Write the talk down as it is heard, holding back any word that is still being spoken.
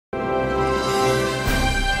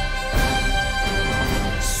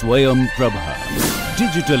Swayam Prabha.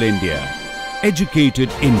 Digital India. Educated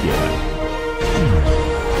India.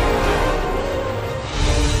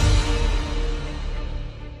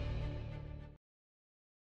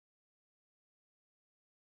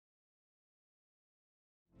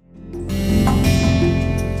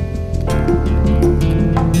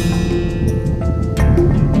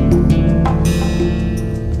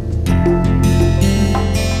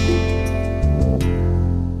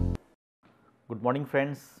 Good morning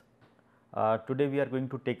friends. Today we are going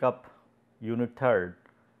to take up unit 3rd,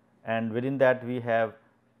 and within that we have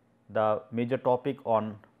the major topic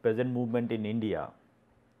on peasant movement in India.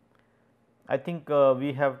 I think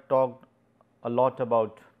we have talked a lot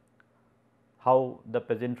about how the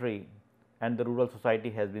peasantry and the rural society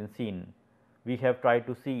has been seen. We have tried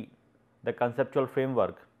to see the conceptual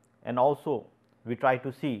framework, and also we try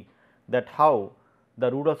to see that how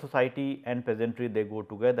the rural society and peasantry they go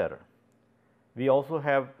together. We also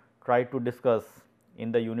have tried to discuss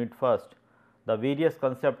in the unit 1st the various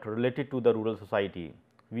concepts related to the rural society.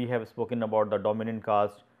 We have spoken about the dominant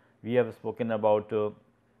caste, we have spoken about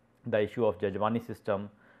the issue of Jajmani system,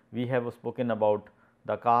 we have spoken about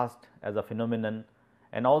the caste as a phenomenon,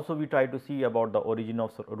 and also we try to see about the origin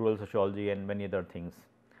of rural sociology and many other things.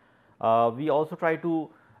 We also try to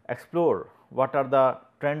explore what are the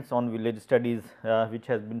trends on village studies which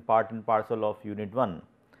has been part and parcel of unit 1.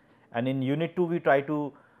 And in unit 2 we try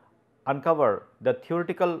to uncover the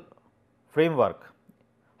theoretical framework,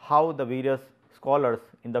 how the various scholars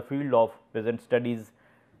in the field of peasant studies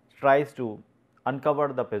tries to uncover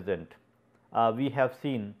the peasant. We have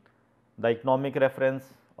seen the economic reference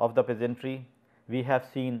of the peasantry, we have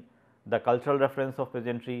seen the cultural reference of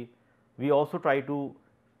peasantry. We also try to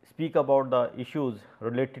speak about the issues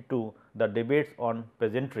related to the debates on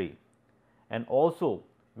peasantry, and also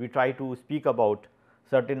we try to speak about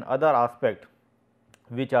certain other aspects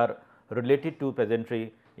which are related to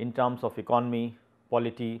peasantry in terms of economy,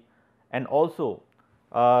 polity, and also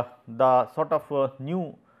the sort of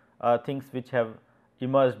new things which have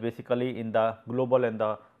emerged basically in the global and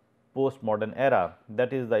the post-modern era,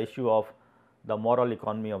 that is the issue of the moral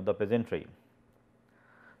economy of the peasantry.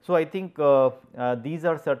 So, I think these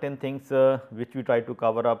are certain things which we try to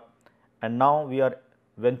cover up, and now we are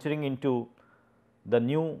venturing into the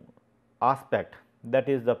new aspect, that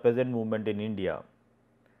is the peasant movement in India.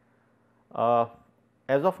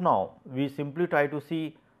 As of now, we simply try to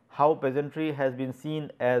see how peasantry has been seen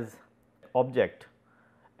as object,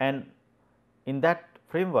 and in that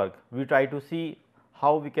framework we try to see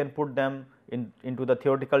how we can put them into the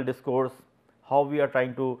theoretical discourse, how we are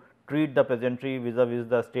trying to treat the peasantry vis-a-vis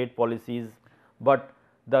the state policies, but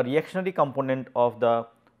the reactionary component of the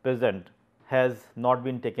peasant has not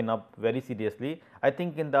been taken up very seriously. I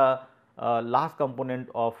think in the last component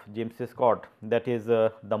of James Scott, that is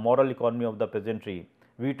the moral economy of the peasantry,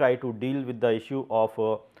 we try to deal with the issue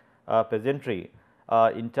of peasantry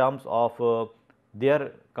in terms of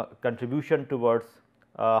their contribution towards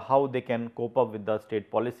how they can cope up with the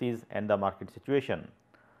state policies and the market situation.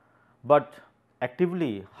 But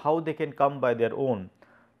actively how they can come by their own,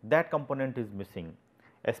 that component is missing.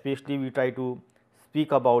 Especially we try to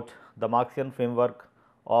speak about the Marxian framework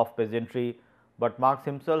of peasantry, but Marx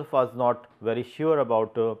himself was not very sure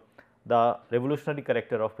about the revolutionary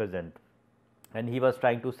character of peasant, and he was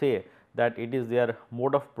trying to say that it is their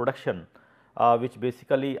mode of production which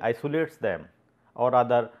basically isolates them, or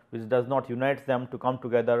rather which does not unite them to come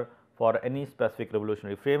together for any specific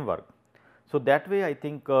revolutionary framework. So, that way I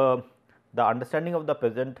think the understanding of the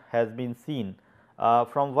peasant has been seen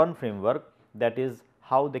from one framework, that is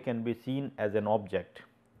how they can be seen as an object.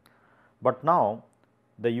 But now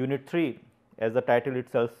the unit 3, as the title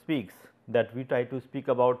itself speaks, that we try to speak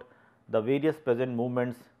about the various peasant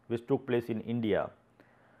movements which took place in India.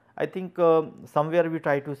 I think somewhere we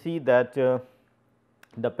try to see that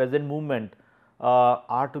the peasant movement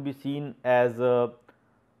are to be seen as a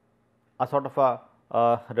sort of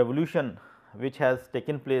a revolution which has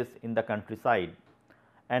taken place in the countryside,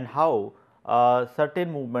 and how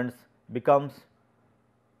certain movements becomes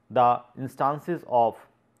the instances of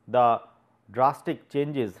the drastic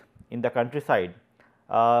changes in the countryside.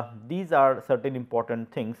 These are certain important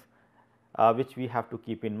things which we have to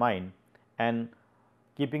keep in mind, and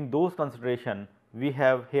keeping those consideration, we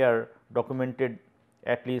have here documented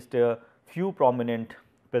at least a few prominent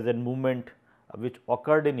peasant movement which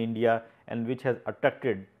occurred in India and which has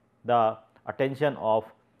attracted the attention of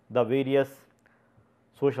the various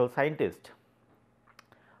social scientists.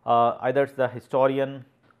 Either it is the historian,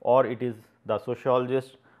 or it is the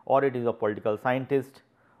sociologist, or it is a political scientist,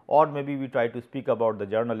 or maybe we try to speak about the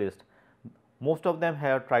journalist. most of them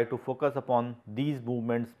have tried to focus upon these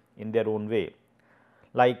movements in their own way.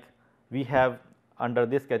 Like we have under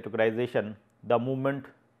this categorization the movement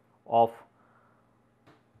of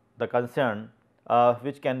the concern,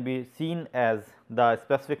 which can be seen as the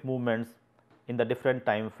specific movements in the different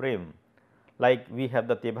time frame. Like we have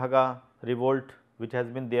the Tebhaga Revolt which has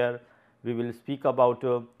been there, we will speak about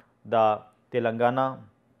the Telangana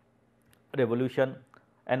revolution,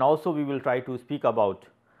 and also we will try to speak about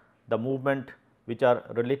the movement which are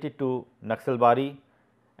related to Naxalbari,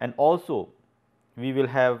 and also we will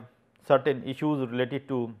have certain issues related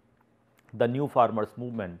to the new farmers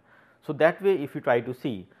movement. So, that way if you try to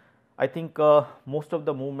see, I think most of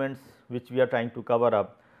the movements which we are trying to cover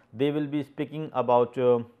up, they will be speaking about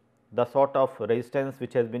the sort of resistance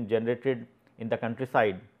which has been generated in the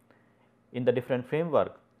countryside in the different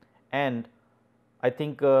framework, and I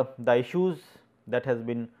think the issues that has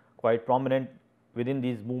been quite prominent within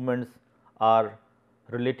these movements are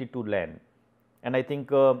related to land. And I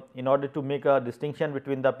think in order to make a distinction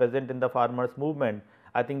between the peasant and the farmers movement,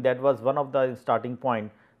 I think that was one of the starting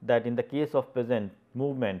point, that in the case of peasant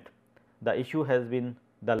movement the issue has been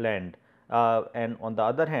the land, and on the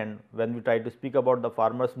other hand when we try to speak about the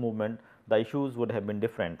farmers movement, the issues would have been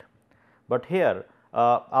different. But here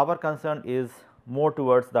our concern is more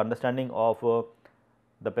towards the understanding of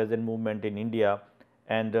the peasant movement in India,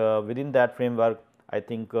 and within that framework I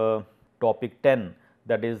think topic 10,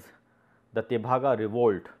 that is the Tebhaga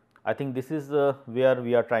Revolt, I think this is where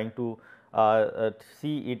we are trying to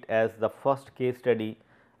see it as the first case study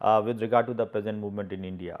with regard to the peasant movement in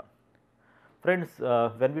India. Friends,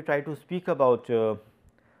 when we try to speak about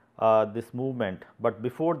this movement, but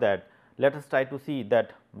before that let us try to see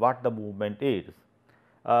that what the movement is.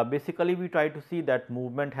 Basically we try to see that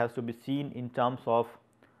movement has to be seen in terms of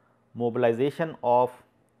mobilization of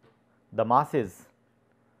the masses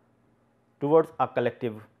towards a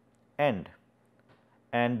collective end,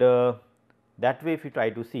 and that way if you try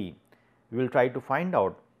to see, we will try to find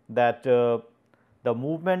out that the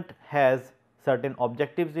movement has certain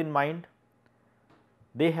objectives in mind,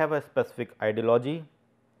 they have a specific ideology,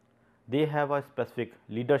 they have a specific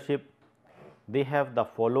leadership, they have the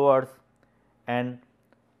followers, and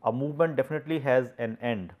a movement definitely has an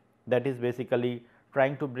end, that is basically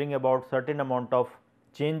trying to bring about certain amount of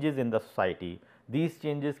changes in the society. These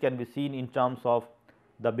changes can be seen in terms of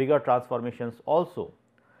the bigger transformations also.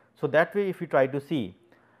 So, that way if you try to see,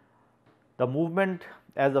 the movement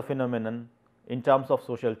as a phenomenon in terms of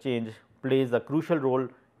social change plays a crucial role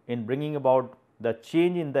in bringing about the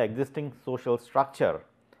change in the existing social structure,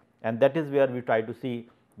 and that is where we try to see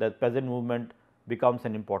that peasant movement becomes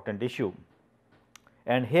an important issue.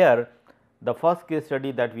 And here the first case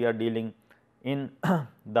study that we are dealing in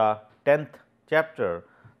the 10th chapter,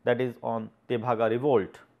 that is on Tebhaga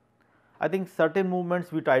Revolt. I think certain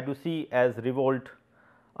movements we try to see as revolt,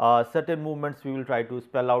 certain movements we will try to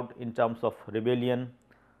spell out in terms of rebellion,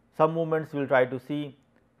 some movements we will try to see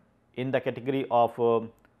in the category of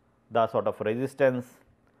the sort of resistance.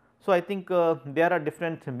 So, I think there are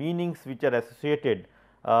different meanings which are associated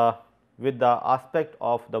with the aspect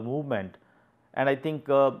of the movement, and I think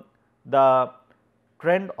the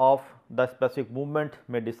trend of the specific movement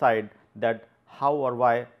may decide that how or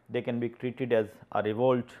why they can be treated as a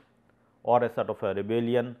revolt or a sort of a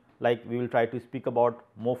rebellion. Like we will try to speak about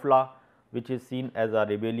Mofla, which is seen as a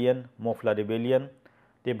rebellion, Mofla rebellion,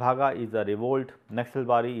 Tebhaga is a revolt,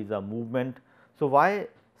 Naxalbari is a movement. So, why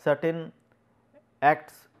certain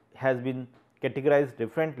acts has been categorized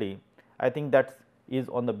differently, I think that is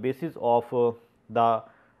on the basis of the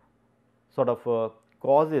sort of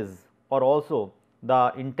causes or also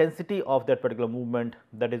the intensity of that particular movement,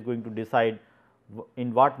 that is going to decide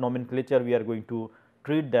in what nomenclature we are going to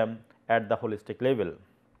treat them at the holistic level.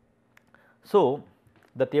 So,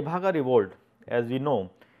 the Tebhaga Revolt, as we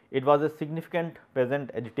know, it was a significant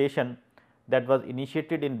peasant agitation that was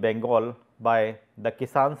initiated in Bengal by the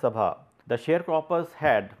Kisan Sabha. The sharecroppers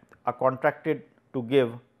had contracted to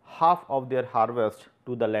give half of their harvest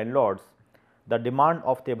to the landlords. The demand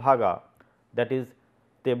of Tebhaga, that is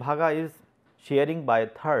Tebhaga is sharing by a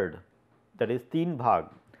third, that is teen bhag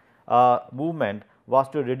movement, was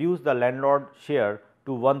to reduce the landlord share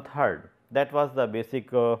to 1/3. That was the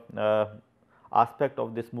basic aspect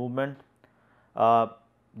of this movement.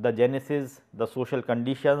 The genesis, the social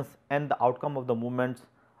conditions and the outcome of the movements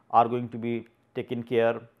are going to be taken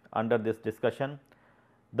care under this discussion.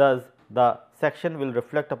 Thus, the section will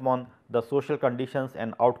reflect upon the social conditions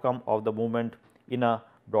and outcome of the movement in a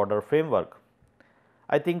broader framework.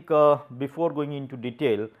 I think before going into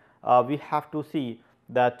detail, we have to see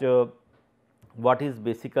that what is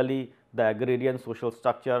basically the agrarian social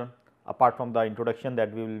structure, apart from the introduction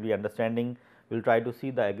that we will be understanding, we will try to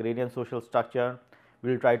see the agrarian social structure,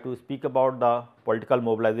 we will try to speak about the political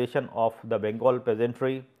mobilization of the Bengal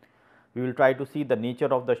peasantry, we will try to see the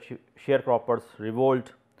nature of the sharecroppers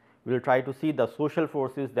revolt, we will try to see the social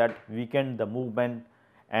forces that weakened the movement,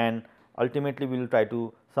 and ultimately we will try to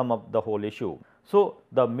sum up the whole issue. So,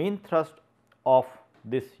 the main thrust of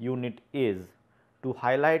this unit is to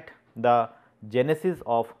highlight the genesis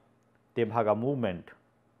of Tebhaga movement,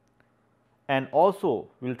 and also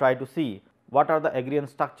we will try to see what are the agrarian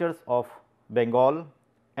structures of Bengal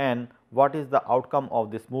and what is the outcome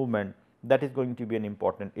of this movement. That is going to be an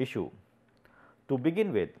important issue. To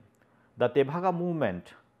begin with, the Tebhaga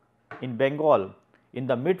movement in Bengal in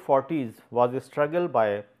the mid 40s was a struggle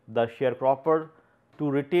by the sharecropper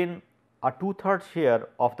to retain a 2/3 share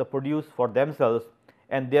of the produce for themselves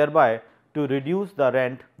and thereby to reduce the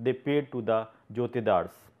rent they paid to the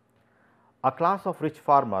jotedars, a class of rich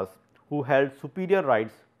farmers who held superior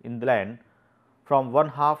rights in the land from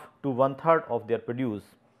 1/2 to 1/3 of their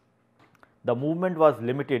produce. The movement was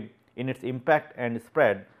limited in its impact and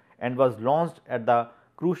spread and was launched at the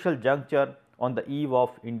crucial juncture on the eve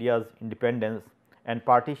of India's independence and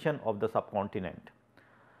partition of the subcontinent.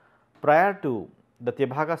 Prior to the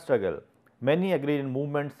Tebhaga struggle, many agrarian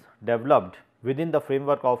movements developed within the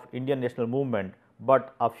framework of Indian national movement,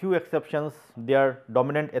 but a few exceptions. Their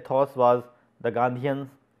dominant ethos was the Gandhians,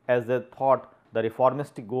 as they thought the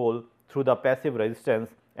reformistic goal through the passive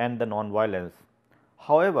resistance and the non-violence.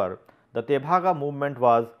 However, the Tebhaga movement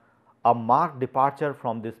was a marked departure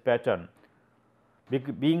from this pattern,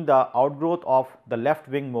 being the outgrowth of the left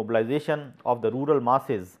wing mobilization of the rural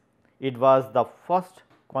masses. It was the first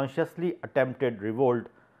consciously attempted revolt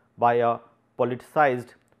by a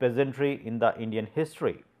politicized peasantry in the Indian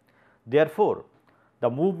history. Therefore, the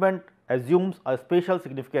movement assumes a special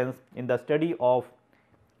significance in the study of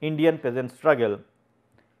Indian peasant struggle.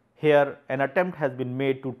 Here, an attempt has been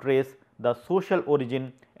made to trace the social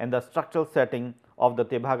origin and the structural setting of the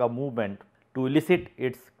Tebhaga movement, to elicit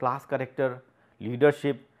its class character,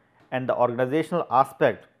 leadership and the organizational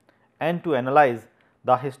aspect, and to analyze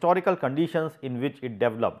the historical conditions in which it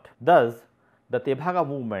developed. Thus, the Tebhaga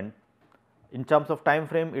movement, in terms of time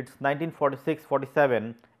frame, it is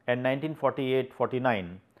 1946-47 and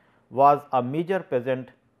 1948-49, was a major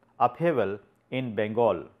peasant upheaval in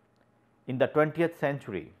Bengal in the 20th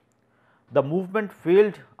century. The movement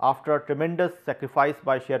failed after a tremendous sacrifice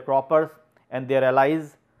by sharecroppers and their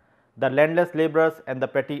allies, the landless laborers and the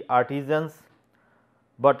petty artisans,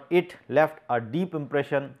 but it left a deep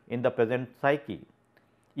impression in the peasant psyche.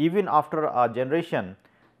 Even after a generation,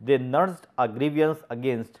 they nursed a grievance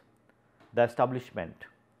against the establishment.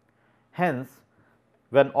 Hence,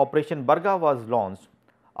 when Operation Barga was launched,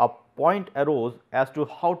 a point arose as to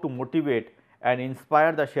how to motivate and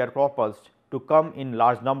inspire the sharecroppers to come in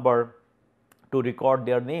large number to record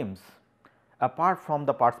their names. Apart from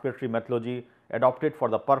the participatory methodology adopted for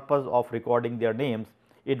the purpose of recording their names,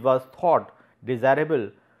 it was thought desirable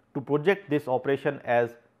to project this operation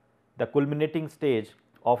as the culminating stage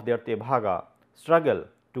of their Tebhaga struggle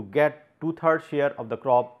to get 2/3 share of the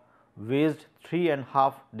crop waged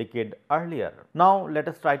 3.5 decades earlier. Now, let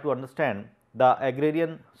us try to understand the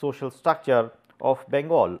agrarian social structure of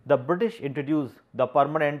Bengal. The British introduced the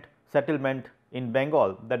permanent settlement in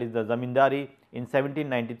Bengal, that is the zamindari, in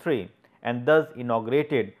 1793 and thus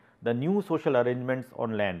inaugurated the new social arrangements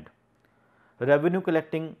on land. Revenue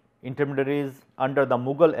collecting intermediaries under the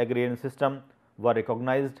Mughal agrarian system were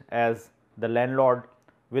recognized as the landlord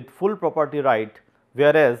with full property right,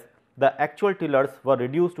 whereas the actual tillers were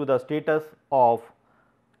reduced to the status of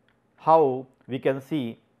how we can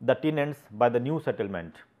see the tenants by the new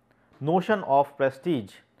settlement. Notion of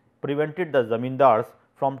prestige prevented the zamindars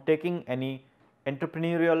from taking any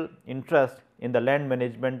entrepreneurial interest in the land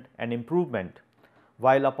management and improvement,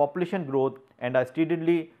 while a population growth and a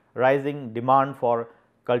steadily rising demand for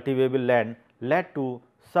cultivable land led to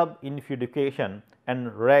sub-infeudation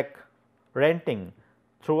and renting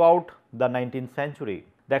throughout the 19th century.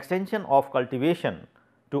 The extension of cultivation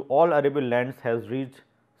to all arable lands has reached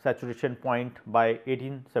saturation point by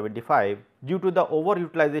 1875. Due to the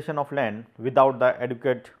overutilization of land without the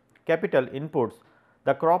adequate capital inputs,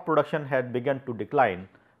 the crop production had begun to decline,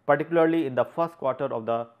 particularly in the first quarter of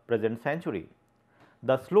the present century.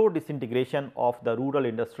 The slow disintegration of the rural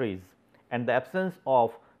industries and the absence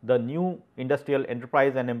of the new industrial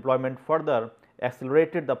enterprise and employment further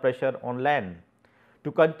accelerated the pressure on land.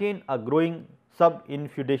 To contain a growing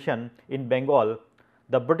sub-infeudation in Bengal,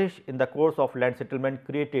 the British in the course of land settlement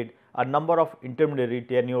created a number of intermediary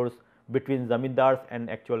tenures between zamindars and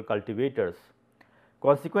actual cultivators.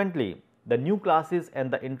 Consequently, the new classes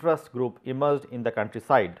and the interest group emerged in the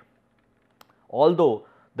countryside. Although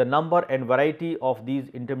the number and variety of these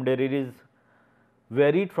intermediaries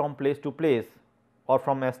varied from place to place or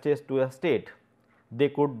from estate to estate, they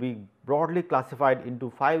could be broadly classified into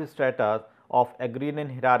 5 strata of agrarian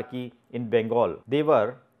hierarchy in Bengal. They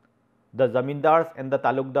were the zamindars and the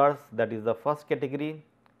talukdars, that is the first category.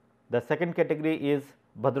 The second category is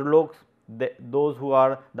bhadraloks, those who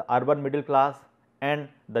are the urban middle class, and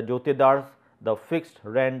the jotedars, the fixed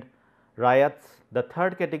rent ryots. The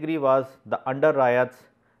third category was the under ryots,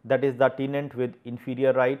 that is the tenant with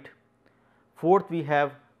inferior right. Fourth, we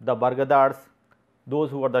have the bargadars,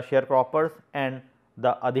 those who are the sharecroppers, and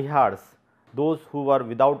the adhihars, those who were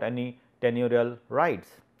without any tenurial rights.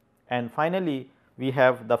 And finally, we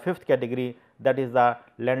have the fifth category, that is the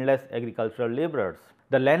landless agricultural laborers.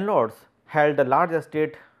 The landlords held a large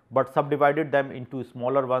estate, but subdivided them into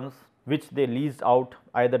smaller ones, which they leased out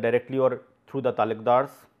either directly or through the talukdars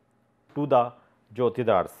to the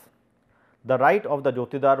jotedars. The right of the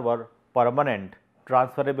jotedar were permanent,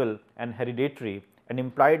 transferable and hereditary, and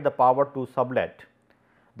implied the power to sublet.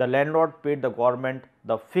 The landlord paid the government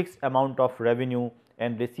the fixed amount of revenue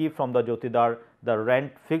and received from the jotedar the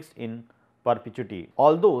rent fixed in perpetuity.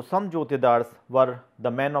 Although some jotedars were the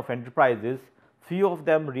men of enterprises, few of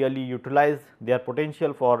them really utilized their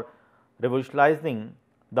potential for revolutionizing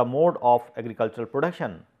the mode of agricultural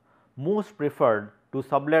production. Most preferred to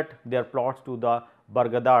sublet their plots to the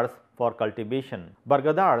bargadars for cultivation.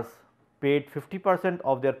 Bargadars paid 50%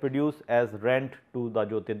 of their produce as rent to the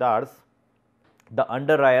jotedars. The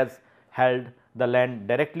under ryots held the land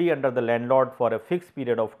directly under the landlord for a fixed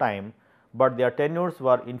period of time, but their tenures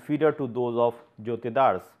were inferior to those of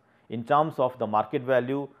jotedars in terms of the market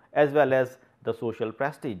value as well as the social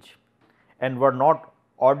prestige, and were not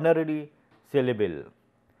ordinarily sellable.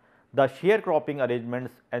 The sharecropping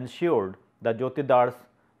arrangements ensured the jotedars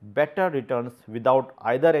better returns without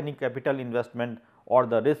either any capital investment or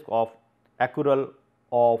the risk of accrual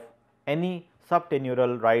of any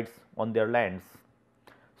subtenurial rights on their lands.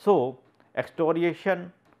 So,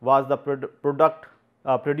 expropriation was the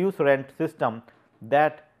produce rent system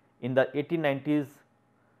that in the 1890s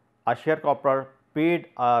a sharecropper paid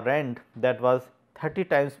a rent that was 30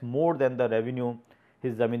 times more than the revenue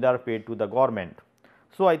his zamindar paid to the government.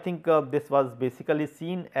 So, I think this was basically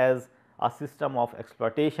seen as a system of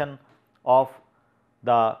exploitation of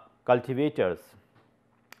the cultivators.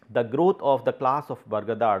 The growth of the class of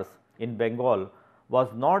bargadars in Bengal was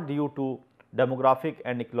not due to demographic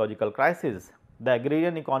and ecological crisis. The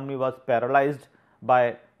agrarian economy was paralyzed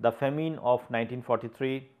by the famine of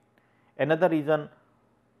 1943. Another reason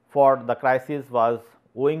for the crisis was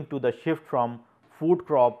owing to the shift from food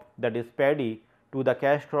crop, that is paddy, to the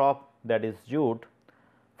cash crop, that is jute.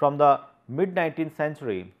 From the mid 19th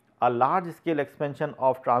century, a large scale expansion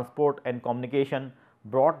of transport and communication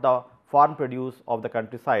brought the farm produce of the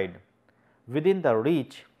countryside within the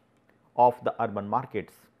reach of the urban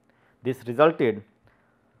markets. This resulted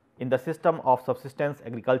in the system of subsistence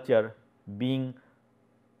agriculture being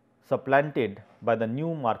supplanted by the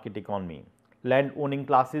new market economy. Land owning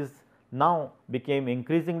classes now became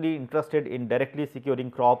increasingly interested in directly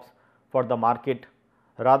securing crops for the market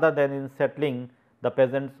rather than in settling the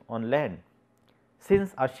peasants on land.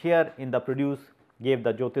 Since a share in the produce gave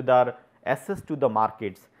the jotedar access to the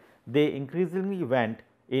markets, they increasingly went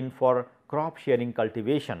in for crop sharing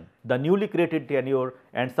cultivation. The newly created tenure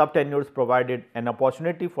and subtenures provided an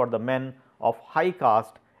opportunity for the men of high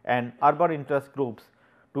caste and urban interest groups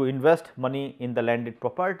to invest money in the landed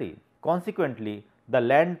property. Consequently, the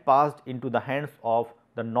land passed into the hands of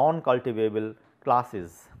the non-cultivable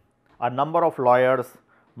classes. A number of lawyers,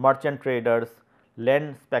 merchant traders,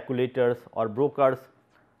 land speculators or brokers,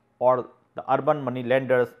 or the urban money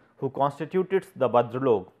lenders who constituted the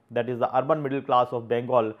Bhadralok, that is the urban middle class of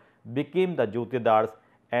Bengal, became the jotedars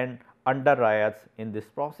and under ryots in this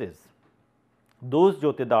process. Those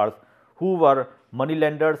jotedars who were money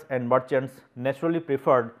lenders and merchants naturally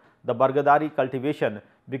preferred the bargadari cultivation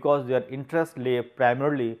because their interest lay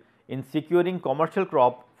primarily in securing commercial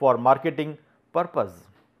crop for marketing purpose.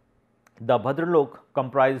 The Bhadralok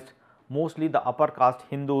comprised mostly the upper caste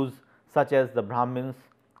Hindus such as the Brahmins,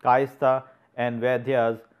 Kaista and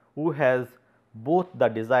Vaidyas, who has both the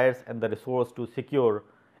desires and the resource to secure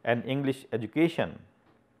an English education,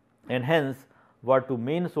 and hence were the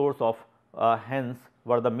main source of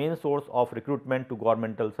recruitment to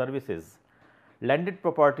governmental services. Landed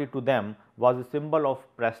property to them was a symbol of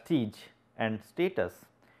prestige and status.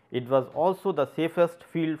 It was also the safest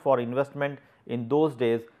field for investment in those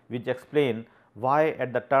days, which explain why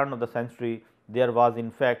at the turn of the century there was in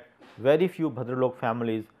fact very few Bhadralok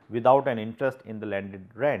families without an interest in the landed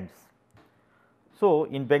rents. So,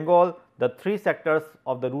 in Bengal, the three sectors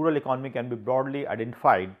of the rural economy can be broadly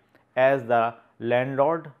identified as the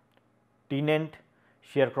landlord, tenant,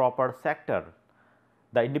 sharecropper sector.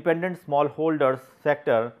 The independent smallholders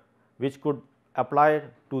sector, which could apply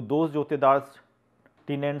to those jotedars,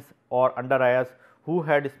 tenants or underwriters who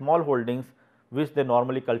had small holdings which they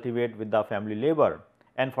normally cultivate with the family labor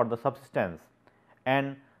and for the subsistence,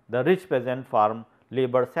 and the rich peasant farm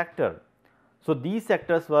labor sector. So, these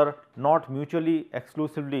sectors were not mutually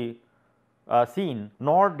exclusively seen,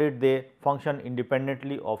 nor did they function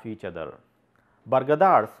independently of each other.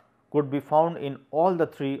 Bargadars could be found in all the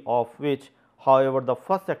three, of which however, the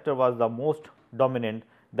first sector was the most dominant,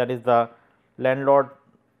 that is the landlord,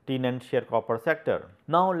 tenant, sharecropper sector.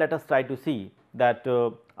 Now, let us try to see that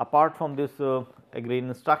apart from this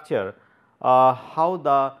agrarian structure, how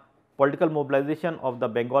the political mobilization of the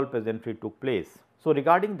Bengal peasantry took place. So,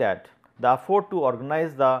 regarding that, the effort to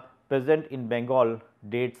organize the peasant in Bengal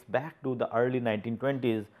dates back to the early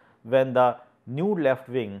 1920s, when the new left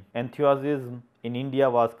wing enthusiasm in India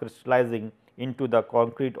was crystallizing into the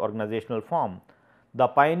concrete organizational form. The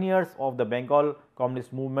pioneers of the Bengal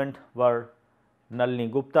communist movement were Nalini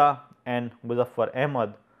Gupta and Muzaffar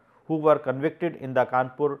Ahmad, who were convicted in the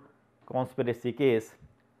Kanpur conspiracy case.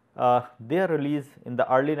 Their release in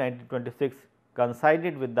the early 1926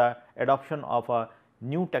 coincided with the adoption of a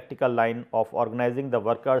new tactical line of organizing the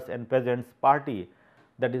workers and peasants party,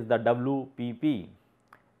 that is the WPP,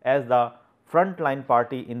 as the front-line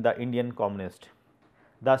party in the Indian Communist.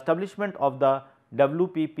 The establishment of the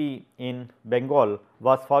WPP in Bengal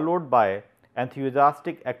was followed by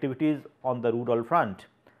enthusiastic activities on the rural front.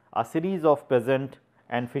 A series of peasant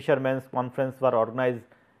and fishermen's conferences were organized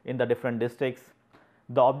in the different districts.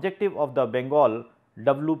 The objective of the Bengal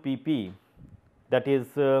WPP, that is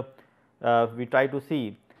we try to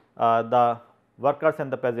see the workers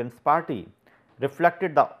and the peasants party,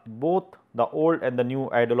 reflected both the old and the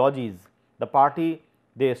new ideologies. The party,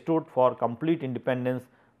 they stood for complete independence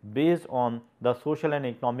based on the social and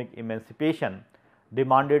economic emancipation,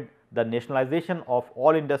 demanded the nationalization of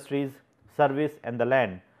all industries, service and the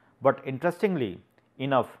land, but interestingly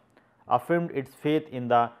enough affirmed its faith in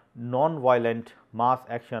the non-violent mass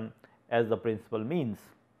action as the principal means.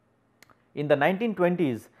 In the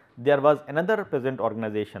 1920s, there was another peasant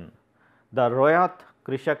organization, the Royat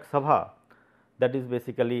Krishak Sabha, that is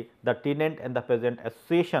basically the tenant and the peasant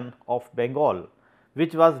association of Bengal,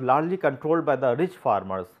 which was largely controlled by the rich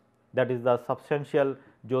farmers, that is the substantial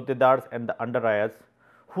jotedars and the underwriters,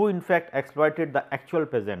 who in fact exploited the actual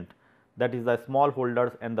peasant, that is the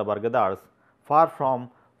smallholders and the bargadars,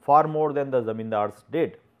 far more than the zamindars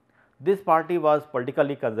did. This party was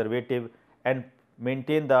politically conservative and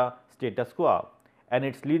maintained the status quo, and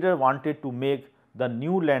its leader wanted to make the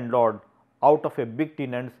new landlord out of a big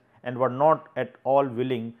tenants and were not at all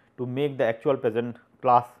willing to make the actual peasant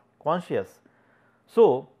class conscious.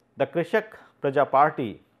 So, the Krishak Praja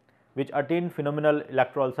party, which attained phenomenal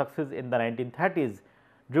electoral success in the 1930s,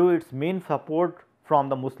 drew its main support from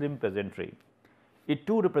the Muslim peasantry. It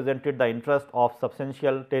too represented the interest of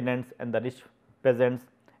substantial tenants and the rich peasants,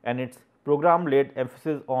 and its program laid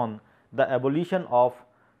emphasis on the abolition of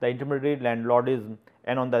the intermediary landlordism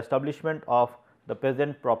and on the establishment of the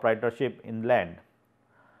peasant proprietorship in land.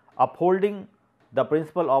 Upholding the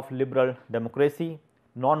principle of liberal democracy,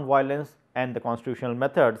 non-violence and the constitutional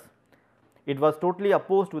methods, it was totally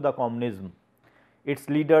opposed to the communism. Its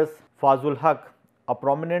leaders, Fazul Haq, a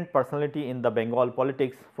prominent personality in the Bengal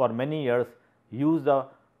politics for many years, used the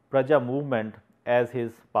Praja movement as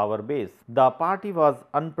his power base. The party was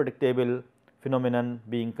unpredictable phenomenon,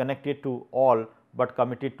 being connected to all but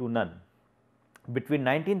committed to none. Between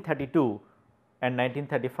 1932 and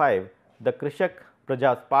 1935, the Krishak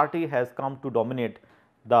Praja's party has come to dominate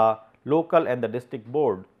the local and the district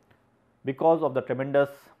board because of the tremendous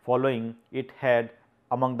following it had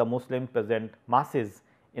among the Muslim peasant masses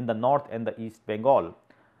in the north and the east Bengal,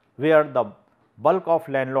 where the bulk of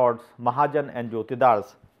landlords, Mahajan and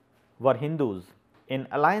Jotedars were Hindus. In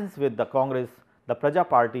alliance with the Congress, the Praja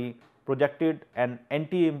party projected an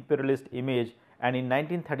anti-imperialist image, and in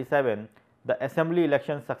 1937, the assembly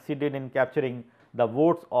election succeeded in capturing the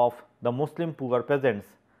votes of the Muslim poor peasants.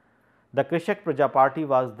 The Krishak Praja party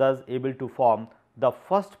was thus able to form the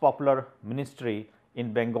first popular ministry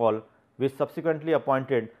in Bengal, which subsequently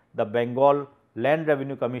appointed the Bengal Land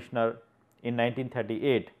Revenue Commissioner in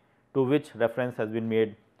 1938, to which reference has been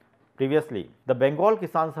made previously. The Bengal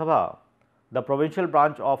Kisan Sabha, the provincial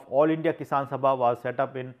branch of All India Kisan Sabha, was set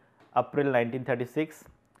up in April 1936.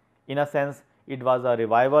 In a sense, it was a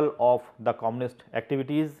revival of the communist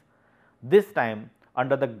activities. This time,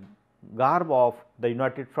 under the garb of the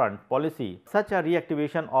United Front policy. Such a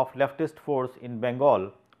reactivation of leftist force in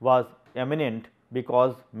Bengal was imminent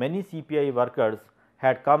because many CPI workers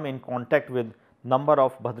had come in contact with number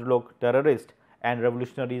of Bhadralok terrorists and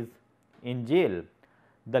revolutionaries in jail.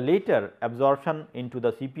 The later absorption into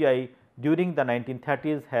the CPI during the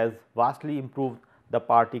 1930s has vastly improved the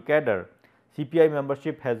party cadre. CPI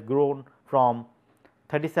membership has grown from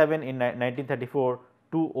 37 in 1934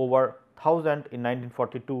 to over 1000 in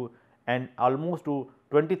 1942 and almost to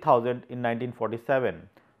 20,000 in 1947.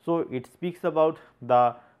 So, it speaks about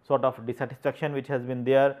the sort of dissatisfaction which has been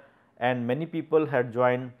there, and many people had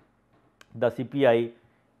joined the CPI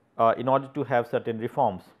in order to have certain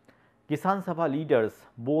reforms. Kisan Sabha leaders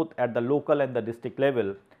both at the local and the district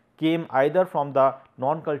level came either from the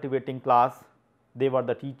non-cultivating class, they were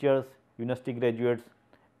the teachers, university graduates,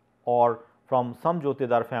 or from some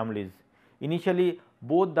Jotedar families. Initially,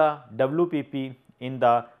 both the WPP in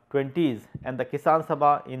the 20s and the Kisan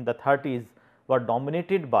Sabha in the 30s were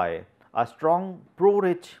dominated by a strong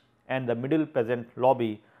pro-rich and the middle peasant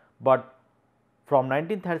lobby, but from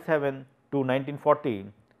 1937 to 1940,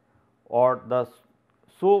 or the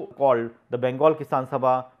so called the Bengal Kisan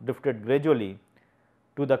Sabha drifted gradually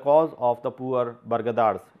to the cause of the poor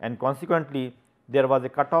Bargadars, and consequently there was a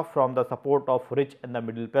cutoff from the support of rich and the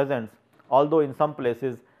middle peasants, although in some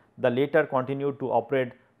places the latter continued to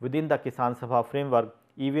operate within the Kisan Sabha framework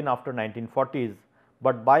even after 1940s,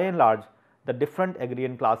 but by and large the different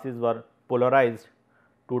agrarian classes were polarized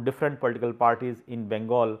to different political parties in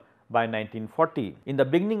Bengal by 1940. In the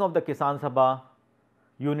beginning of the Kisan Sabha,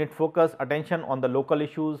 unit focused attention on the local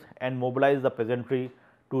issues and mobilized the peasantry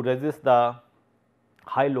to resist the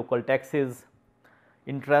high local taxes,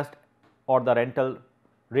 interest or the rental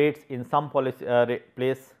rates in some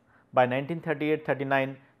place. By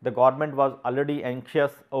 1938-39, the government was already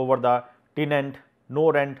anxious over the tenant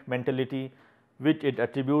no rent mentality, which it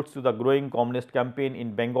attributes to the growing communist campaign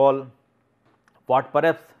in Bengal. What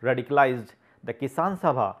perhaps radicalized the Kisan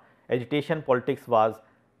Sabha agitation politics was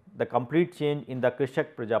the complete change in the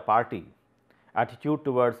Krishak Praja Party attitude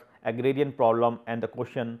towards agrarian problem and the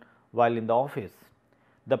question while in the office.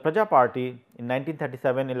 The Praja Party in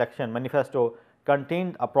 1937 election manifesto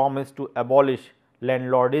contained a promise to abolish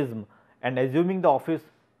landlordism, and assuming the office,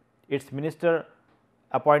 its minister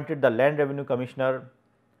appointed the land revenue commissioner,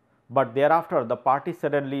 but thereafter the party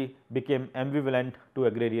suddenly became ambivalent to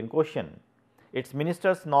agrarian question. Its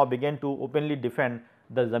ministers now began to openly defend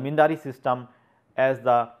the zamindari system as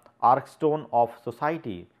the archstone of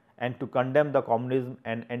society and to condemn the communism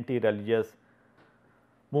and anti-religious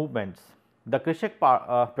movements. The Krishak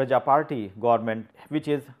Praja Party government, which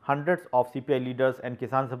is hundreds of CPI leaders and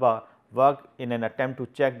Kisan Sabha, worked in an attempt to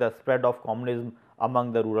check the spread of communism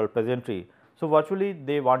among the rural peasantry. So, virtually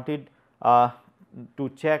they wanted to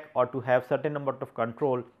check or to have certain number of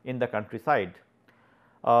control in the countryside.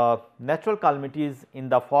 Natural calamities in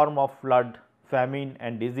the form of flood, famine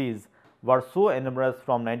and disease were so numerous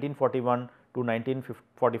from 1941 to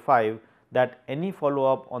 1945 that any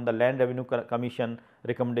follow up on the Land Revenue Commission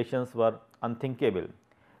recommendations were unthinkable.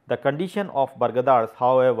 The condition of Bargadars,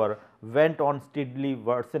 however, went on steadily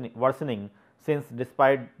worsening since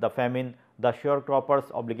despite the famine, the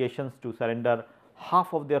sharecroppers' obligations to surrender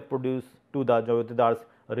half of their produce to the Jotedars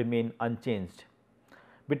remain unchanged.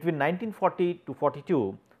 Between 1940 to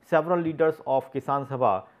 42, several leaders of Kisan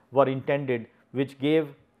Sabha were intended, which gave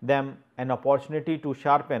them an opportunity to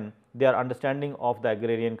sharpen their understanding of the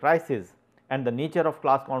agrarian crisis and the nature of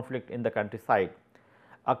class conflict in the countryside.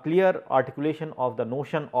 A clear articulation of the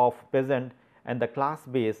notion of peasant and the class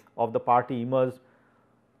base of the party emerged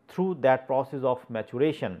through that process of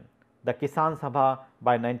maturation. The Kisan Sabha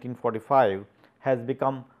by 1945 has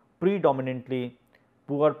become predominantly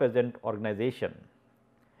poor peasant organization.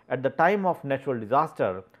 At the time of natural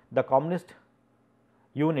disaster, the communist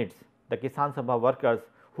units, the Kisan Sabha workers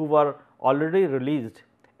who were already released,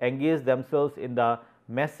 engaged themselves in the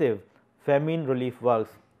massive famine relief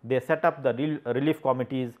works. They set up the relief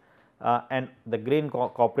committees and the grain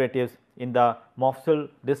cooperatives in the Mofussil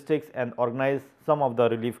districts and organized some of the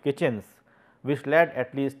relief kitchens, which led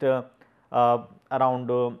at least around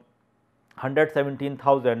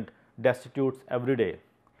 117,000 destitutes every day.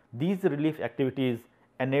 These relief activities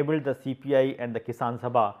enabled the CPI and the Kisan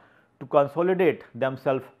Sabha to consolidate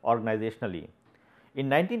themselves organizationally. In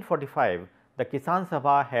 1945, the Kisan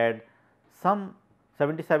Sabha had some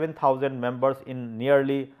 77,000 members in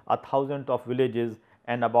nearly 1,000 of villages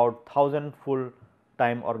and about 1,000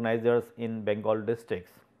 full-time organizers in Bengal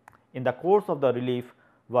districts. In the course of the relief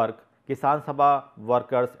work, Kisan Sabha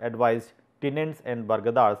workers advised tenants and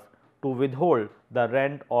Bargadars to withhold the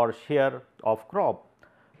rent or share of crop,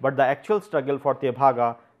 but the actual struggle for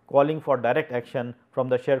Tebhaga, calling for direct action from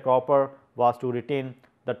the sharecropper, was to retain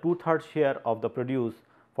the 2/3 share of the produce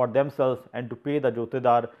for themselves and to pay the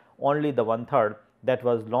jotedar only the 1/3 that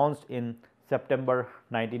was launched in September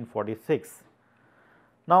 1946.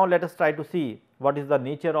 Now, let us try to see what is the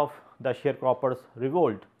nature of the sharecroppers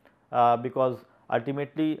revolt, because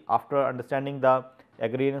ultimately after understanding the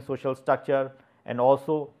agrarian social structure and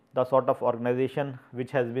also the sort of organization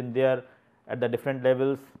which has been there at the different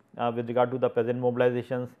levels with regard to the present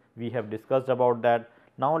mobilizations, we have discussed about that.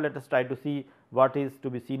 Now, let us try to see what is to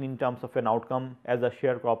be seen in terms of an outcome as a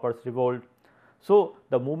sharecroppers revolt. So,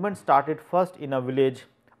 the movement started first in a village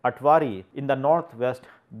Atwari in the northwest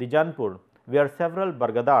Dijanpur, where several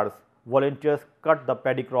Bargadars volunteers cut the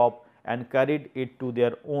paddy crop and carried it to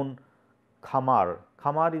their own khamar.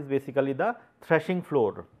 Khamar is basically the threshing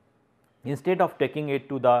floor, instead of taking it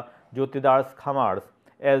to the jotedars khamars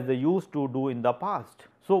as they used to do in the past.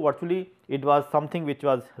 So, virtually it was something which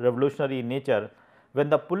was revolutionary in nature. When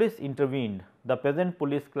the police intervened, the peasant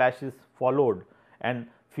police clashes followed, and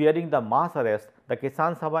fearing the mass arrest, the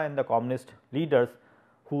Kisan Sabha and the communist leaders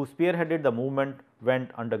who spearheaded the movement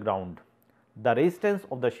went underground. The resistance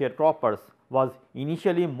of the sharecroppers was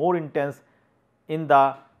initially more intense in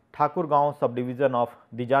the Thakurgaon subdivision of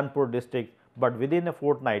Dijanpur district, but within a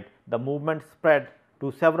fortnight the movement spread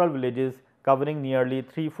to several villages covering nearly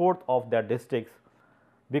 3/4 of their districts.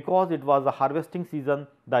 Because it was a harvesting season,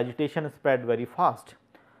 the agitation spread very fast.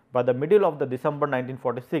 By the middle of the December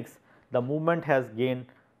 1946, the movement has gained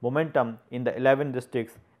momentum in the 11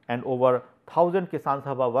 districts, and over 1000 Kisan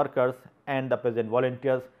Sabha workers and the peasant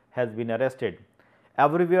volunteers has been arrested.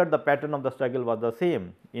 Everywhere the pattern of the struggle was the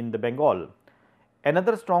same in the Bengal.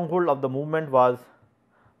 Another stronghold of the movement was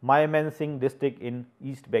Mymensingh district in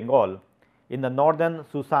East Bengal. In the northern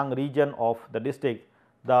Susang region of the district,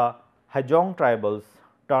 the Hajong tribals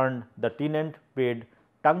turned the tenant paid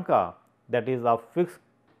tanka, that is a fixed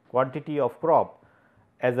quantity of crop,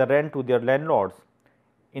 as a rent to their landlords.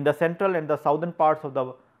 In the central and the southern parts of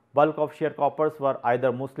the bulk of sharecroppers were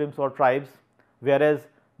either Muslims or tribes, whereas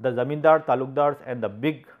the zamindar, talukdars and the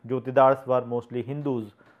big jotedars were mostly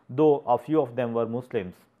Hindus, though a few of them were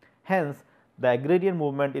Muslims. Hence, the agrarian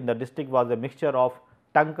movement in the district was a mixture of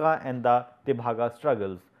tanka and the Tebhaga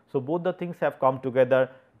struggles. So, both the things have come together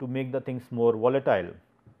to make the things more volatile.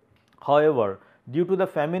 However, due to the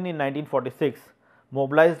famine in 1946,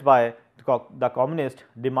 mobilized by the communists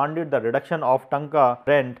demanded the reduction of tanka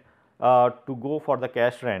rent to go for the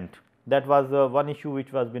cash rent. That was one issue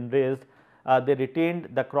which was been raised. They retained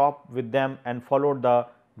the crop with them and followed the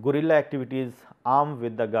guerrilla activities armed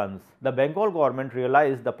with the guns. The Bengal government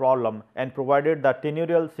realized the problem and provided the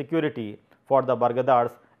tenurial security for the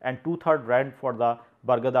Bargadars and 2/3 rent for the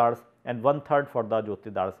Bargadars and 1/3 for the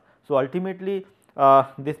jotedars. So, ultimately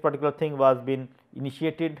this particular thing was been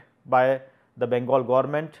initiated by the Bengal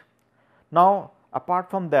government. Now, apart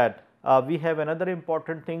from that, we have another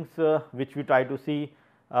important things which we try to see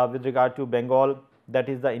with regard to Bengal, that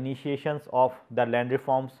is the initiations of the land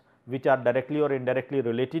reforms which are directly or indirectly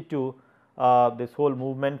related to this whole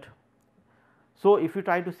movement. So, if you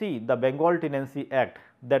try to see the Bengal Tenancy Act,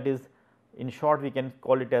 that is in short we can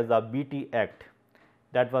call it as a BT Act,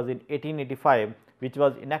 that was in 1885, which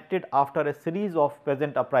was enacted after a series of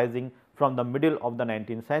peasant uprising from the middle of the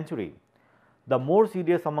 19th century. The more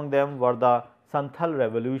serious among them were the Santhal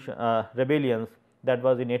rebellions, that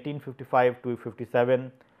was in 1855 to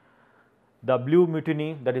 57, the Blue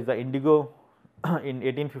Mutiny, that is the Indigo in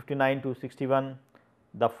 1859 to 61,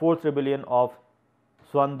 the 4th rebellion of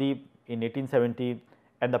Swandeep in 1870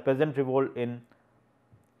 and the peasant revolt in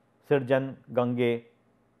Sirjan Gange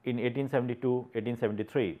in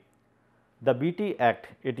 1872-1873. The BT Act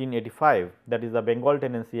 1885, that is the Bengal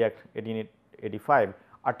Tenancy Act 1885,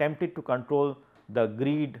 attempted to control the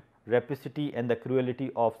greed, rapacity and the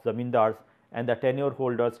cruelty of zamindars and the tenure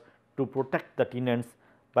holders to protect the tenants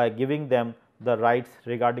by giving them the rights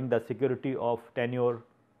regarding the security of tenure,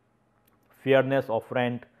 fairness of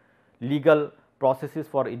rent, legal processes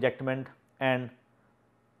for ejectment and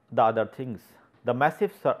the other things. The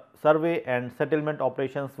massive survey and settlement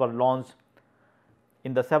operations were launched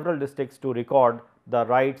in the several districts to record the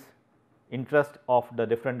rights, interest of the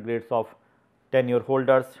different grades of tenure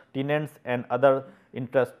holders, tenants and other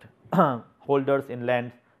interest holders in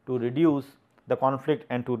land to reduce the conflict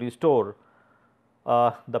and to restore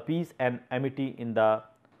the peace and amity in the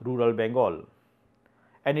rural Bengal.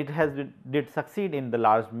 And it has did succeed in the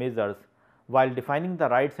large measures, while defining the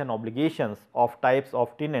rights and obligations of types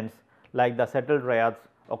of tenants like the settled rayats,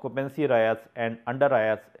 occupancy rayats and under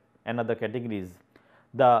rayats and other categories.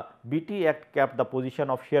 The BT Act kept the position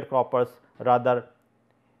of sharecroppers rather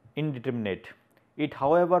indeterminate. It,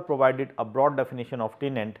 however, provided a broad definition of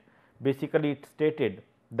tenant. Basically, it stated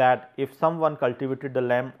that if someone cultivated the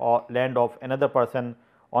land of another person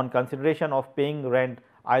on consideration of paying rent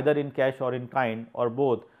either in cash or in kind or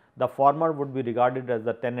both, the former would be regarded as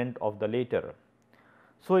the tenant of the latter.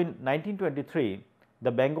 So, in 1923,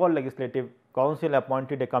 the Bengal Legislative Council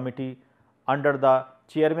appointed a committee under the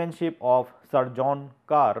chairmanship of Sir John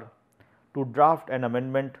Kerr to draft an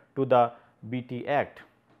amendment to the BT Act.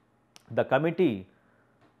 The committee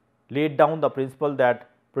laid down the principle that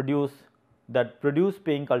produce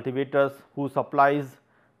paying cultivators who supplies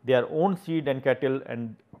their own seed and cattle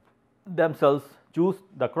and themselves choose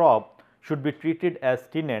the crop should be treated as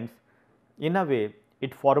tenants. In a way,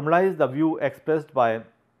 it formalized the view expressed by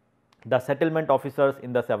the settlement officers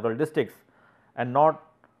in the several districts and not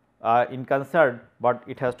in concert, but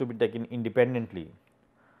it has to be taken independently.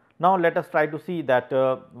 Now, let us try to see that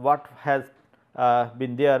what has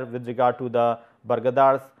been there with regard to the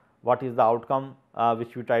Bargadars, what is the outcome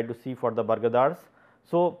which we try to see for the Bargadars.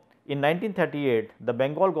 So, in 1938, the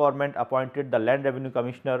Bengal government appointed the Land Revenue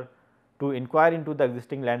Commissioner to inquire into the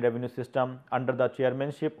existing land revenue system under the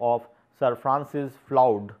chairmanship of Sir Francis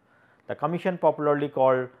Flood. The commission, popularly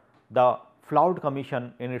called the Flood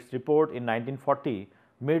Commission, in its report in 1940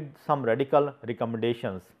 made some radical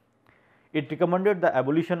recommendations. It recommended the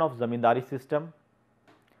abolition of zamindari system.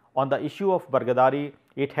 On the issue of Bargadari,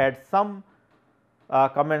 it had some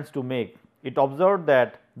comments to make. It observed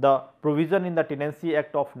that the provision in the Tenancy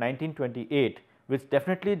Act of 1928, which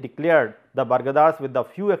definitely declared the Bargadars with the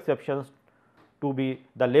few exceptions to be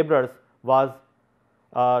the laborers, was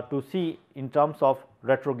to see in terms of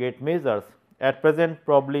retrograde measures. At present,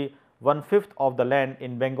 probably 1/5 of the land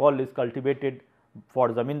in Bengal is cultivated for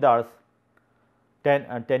zamindars,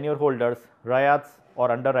 tenure holders, rayats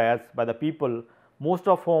or under rayats by the people, most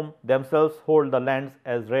of whom themselves hold the lands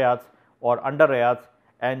as rayats or under rayats,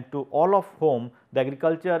 and to all of whom the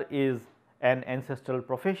agriculture is an ancestral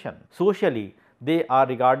profession. Socially, they are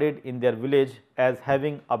regarded in their village as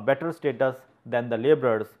having a better status than the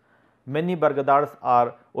laborers. Many Bargadars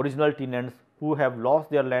are original tenants who have lost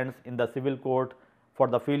their lands in the civil court for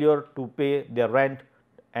the failure to pay their rent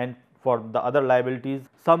and for the other liabilities.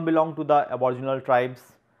 Some belong to the aboriginal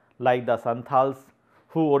tribes like the Santhals,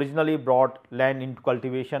 who originally brought land into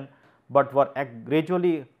cultivation, but were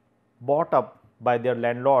gradually bought up by their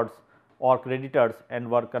landlords or creditors and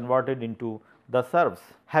were converted into the serfs.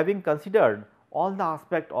 Having considered all the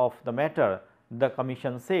aspects of the matter, the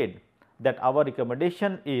commission said that our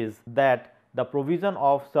recommendation is that the provision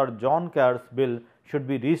of Sir John Kerr's bill should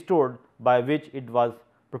be restored, by which it was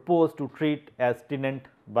proposed to treat as tenant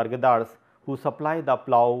Bargadars who supply the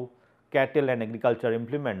plough, cattle and agriculture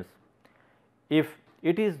implements. If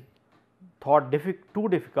it is thought too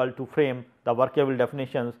difficult to frame the workable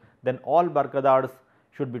definitions, then all Bargadars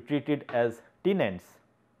should be treated as tenants.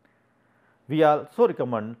 We also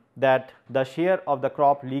recommend that the share of the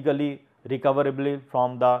crop legally recoverable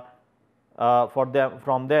from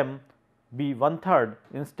them be 1/3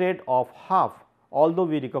 instead of half, although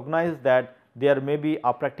we recognize that there may be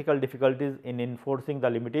practical difficulties in enforcing the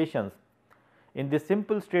limitations. In this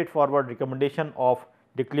simple straightforward recommendation of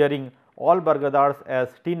declaring all Bargadars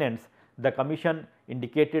as tenants, the commission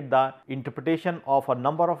indicated the interpretation of a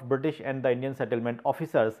number of British and the Indian settlement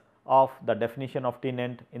officers of the definition of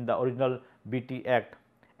tenant in the original BT Act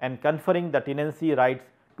and conferring the tenancy rights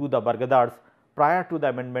to the Bargadars prior to the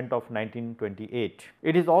amendment of 1928.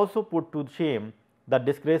 It is also put to shame the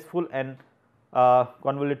disgraceful and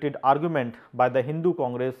convoluted argument by the Hindu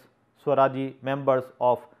Congress Swaraji members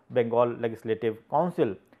of Bengal Legislative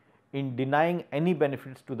Council in denying any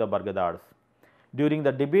benefits to the Bargadars. During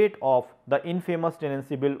the debate of the infamous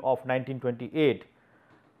Tenancy Bill of 1928,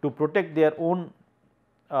 to protect their own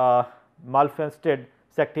malfested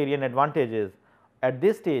sectarian advantages, at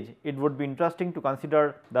this stage it would be interesting to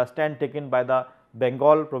consider the stand taken by the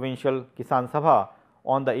Bengal Provincial Kisan Sabha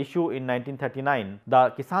on the issue in 1939.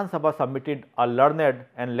 The Kisan Sabha submitted a learned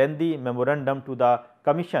and lengthy memorandum to the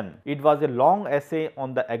commission. It was a long essay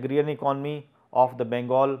on the agrarian economy of the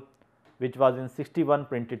Bengal, which was in 61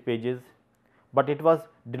 printed pages, but it was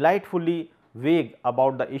delightfully vague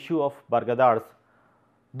about the issue of Bargadars,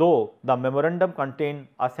 though the memorandum contained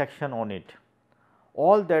a section on it.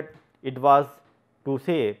 All that it was to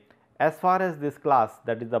say, as far as this class,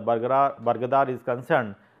 that is the Bargadar is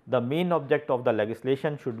concerned, the main object of the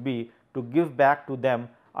legislation should be to give back to them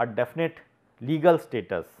a definite legal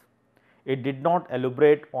status. It did not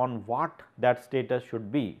elaborate on what that status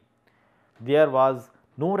should be. There was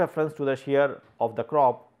no reference to the share of the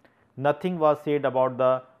crop, nothing was said about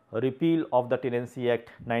the repeal of the Tenancy Act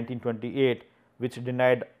 1928, which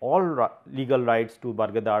denied all legal rights to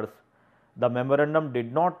Bargadars. The memorandum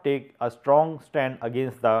did not take a strong stand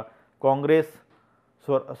against the Congress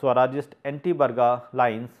Swarajist anti-Barga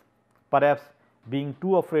lines, perhaps being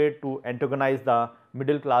too afraid to antagonize the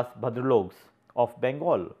middle class Bhadralogs of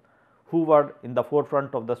Bengal, who were in the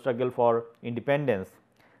forefront of the struggle for independence.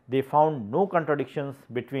 They found no contradictions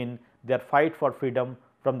between their fight for freedom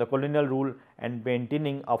from the colonial rule and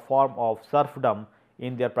maintaining a form of serfdom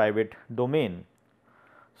in their private domain.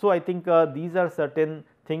 So, I think these are certain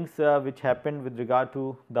things which happened with regard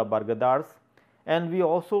to the Bargadars, and we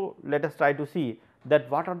also let us try to see that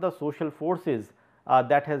what are the social forces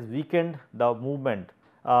that has weakened the movement,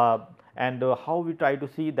 and how we try to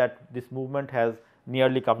see that this movement has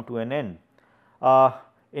nearly come to an end.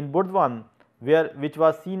 In Burdwan, which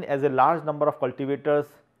was seen as a large number of cultivators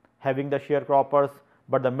having the sharecroppers,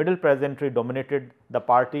 but the middle peasantry dominated the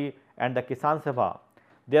party and the Kisan Sabha,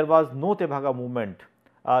 there was no Tebhaga movement.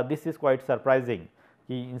 This is quite surprising.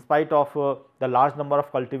 In spite of the large number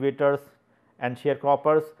of cultivators and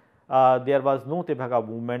sharecroppers, there was no Tebhaga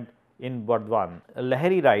movement in Burdwan.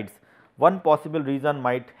 Lahiri writes, one possible reason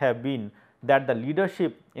might have been that the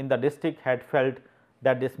leadership in the district had felt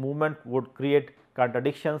that this movement would create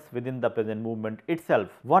contradictions within the peasant movement itself.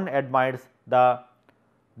 One admires the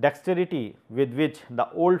dexterity with which the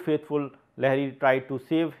old faithful Lahiri tried to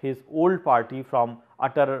save his old party from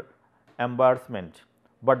utter embarrassment,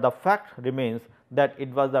 but the fact remains that it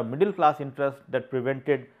was the middle class interest that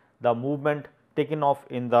prevented the movement taken off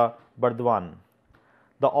in the Burdwan.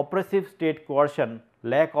 The oppressive state coercion,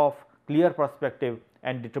 lack of clear perspective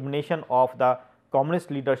and determination of the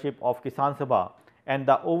communist leadership of Kisan Sabha and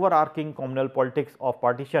the overarching communal politics of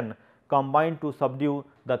partition combined to subdue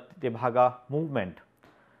the Tebhaga movement.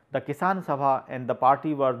 The Kisan Sabha and the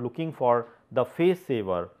party were looking for the face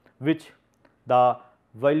saver, which the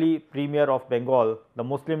Wali Premier of Bengal, the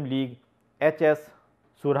Muslim League H.S.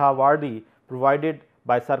 Surhawardi, provided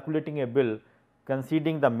by circulating a bill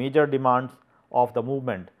conceding the major demands of the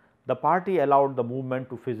movement. The party allowed the movement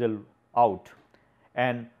to fizzle out,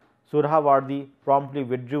 and Surhawardi promptly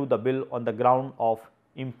withdrew the bill on the ground of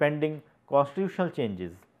impending constitutional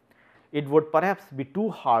changes. It would perhaps be too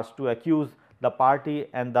harsh to accuse the party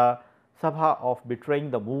and the Sabha of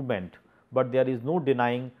betraying the movement, but there is no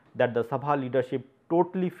denying that the Sabha leadership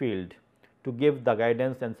totally failed to give the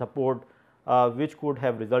guidance and support which could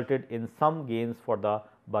have resulted in some gains for the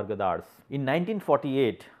Bargadars. In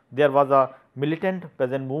 1948, there was a militant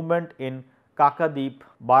peasant movement in Kakadeep,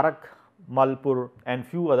 Barakmalpur and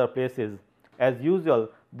few other places. As usual,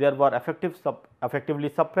 they were effectively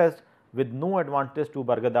suppressed with no advantage to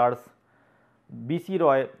Bargadars. B.C.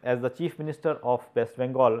 Roy, as the Chief Minister of West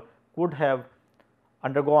Bengal, could have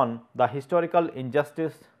undergone the historical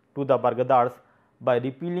injustice to the Bargadars by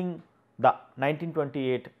repealing the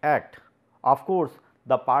 1928 Act. Of course,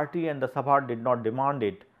 the party and the Sabha did not demand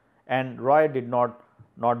it, and Roy did not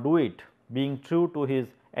do it, being true to his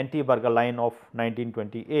anti-Barga line of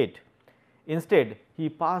 1928. Instead, he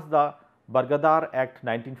passed the Bargadar Act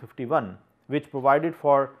 1951, which provided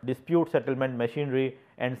for dispute settlement machinery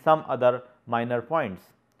and some other minor points.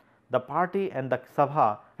 The party and the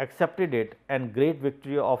Sabha accepted it, and great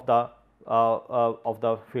victory of the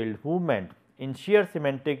failed movement. In sheer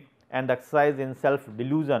semantic and exercise in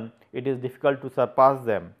self-delusion, it is difficult to surpass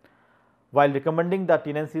them. While recommending the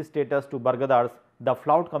tenancy status to Bargadars, the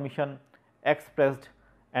Flout Commission expressed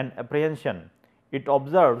an apprehension. It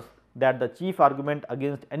observes that the chief argument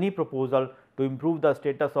against any proposal to improve the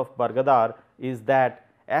status of Bargadar is that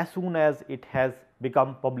as soon as it has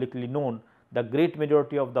become publicly known, the great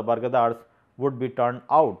majority of the Bargadars would be turned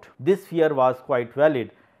out. This fear was quite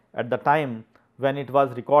valid at the time when it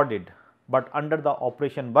was recorded, but under the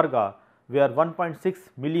Operation Barga, where 1.6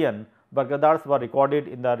 million Bargadars were recorded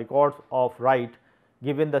in the records of right,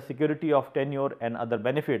 given the security of tenure and other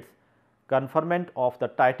benefits, conferment of the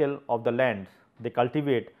title of the lands they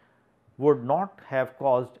cultivate would not have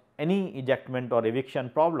caused any ejectment or eviction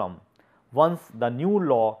problem. Once the new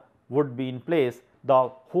law would be in place, the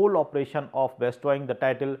whole operation of bestowing the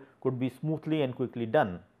title could be smoothly and quickly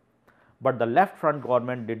done. But the left front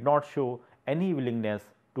government did not show any willingness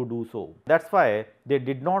to do so. That is why they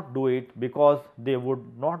did not do it, because they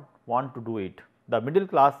would not want to do it. The middle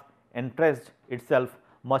class entrenched itself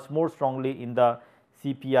much more strongly in the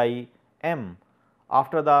CPIM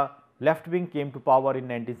after the left wing came to power in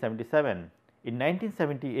 1977. In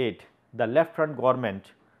 1978, the left front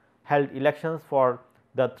government held elections for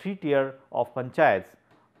the 3-tier of panchayats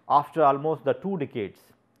after almost the 2 decades.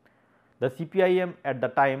 The CPIM at the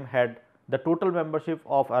time had The total membership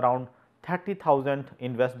of around 30,000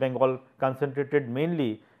 in West Bengal concentrated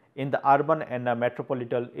mainly in the urban and the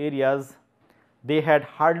metropolitan areas. They had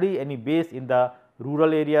hardly any base in the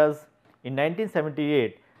rural areas. In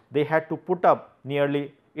 1978, they had to put up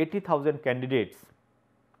nearly 80,000 candidates.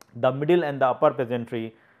 The middle and the upper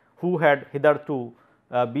peasantry, who had hitherto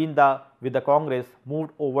been with the Congress,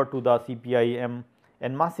 moved over to the CPIM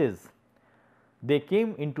and masses. They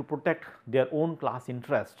came in to protect their own class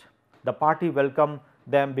interest. The party welcomed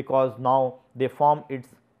them because now they formed its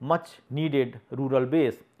much needed rural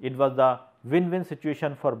base. It was the win-win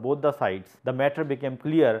situation for both the sides. The matter became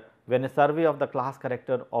clear when a survey of the class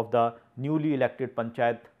character of the newly elected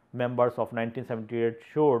panchayat members of 1978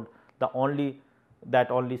 showed that only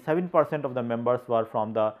 7% of the members were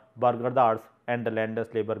from the Bargadars and the landless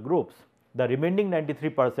labor groups. The remaining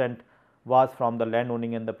 93% was from the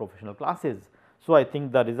landowning and the professional classes. So, I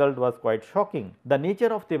think the result was quite shocking. The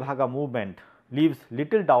nature of Tebhaga movement leaves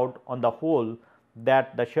little doubt on the whole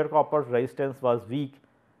that the sharecroppers' resistance was weak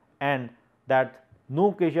and that no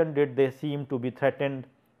occasion did they seem to be threatened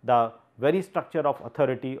the very structure of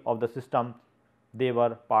authority of the system they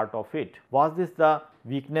were part of it. Was this the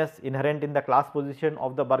weakness inherent in the class position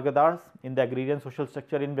of the Bargadars in the agrarian social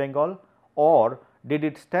structure in Bengal, or did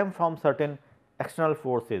it stem from certain external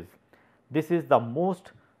forces? This is the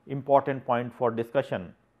most important point for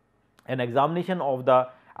discussion. An examination of the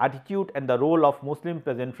attitude and the role of Muslim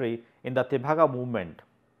peasantry in the Tebhaga movement,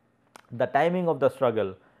 the timing of the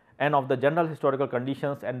struggle and of the general historical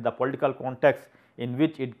conditions and the political context in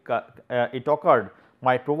which it occurred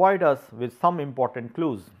might provide us with some important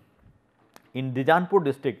clues. In Dijanpur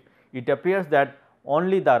district, it appears that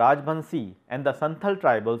only the Rajbansi and the Santhal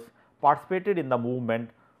tribals participated in the movement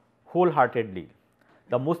wholeheartedly.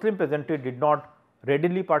 The Muslim peasantry did not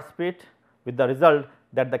readily participate, with the result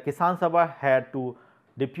that the Kisan Sabha had to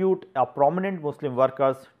depute a prominent Muslim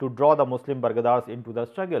workers to draw the Muslim Bargadars into the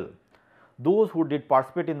struggle. Those who did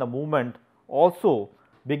participate in the movement also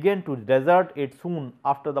began to desert it soon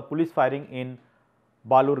after the police firing in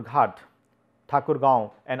Balurghat,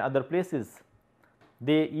 Thakurgaon and other places.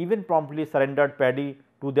 They even promptly surrendered paddy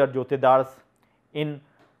to their jotedars. In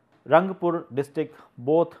Rangpur district,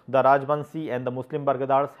 both the Rajbansi and the Muslim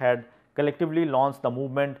Bargadars had collectively launched the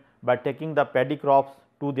movement by taking the paddy crops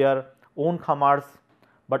to their own khamars.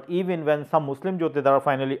 But even when some Muslim jotedar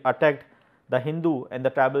finally attacked the Hindu and the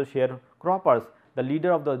tribal sharecroppers, the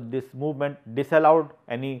leader of this movement disallowed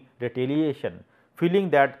any retaliation, feeling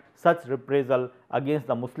that such reprisal against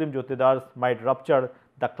the Muslim jotedars might rupture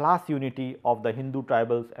the class unity of the Hindu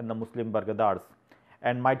tribals and the Muslim Bargadars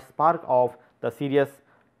and might spark off the serious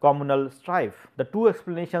communal strife. The two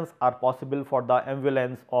explanations are possible for the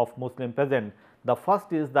ambivalence of Muslim peasant. The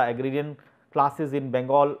first is the agrarian classes in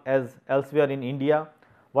Bengal, as elsewhere in India,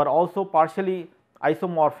 were also partially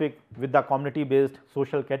isomorphic with the community based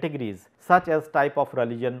social categories such as type of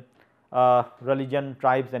religion,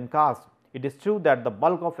 tribes and caste. It is true that the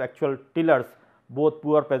bulk of actual tillers, both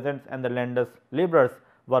poor peasants and the landless laborers,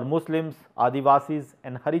 were Muslims, Adivasis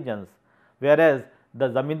and Harijans, whereas the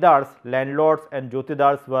zamindars, landlords and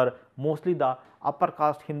jotedars were mostly the upper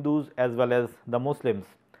caste Hindus as well as the Muslims.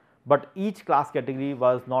 But each class category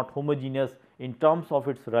was not homogeneous in terms of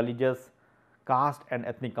its religious, caste and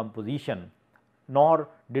ethnic composition, nor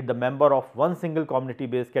did the member of one single community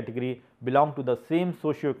based category belong to the same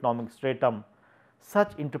socio-economic stratum.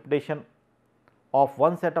 Such interpretation of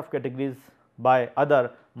one set of categories by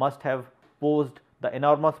other must have posed the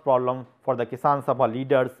enormous problem for the Kisan Sabha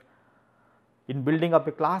leaders in building up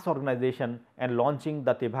a class organization and launching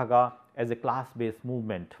the Tebhaga as a class based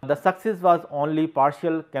movement. The success was only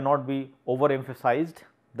partial, cannot be overemphasized.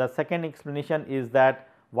 The second explanation is that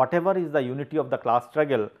whatever is the unity of the class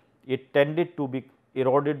struggle, it tended to be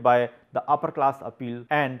eroded by the upper class appeal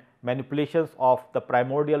and manipulations of the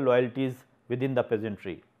primordial loyalties within the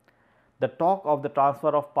peasantry. The talk of the transfer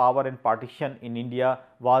of power and partition in India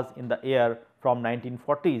was in the air from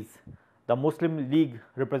 1940s. The Muslim League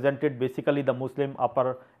represented basically the Muslim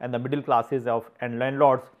upper and the middle classes and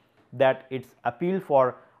landlords, that its appeal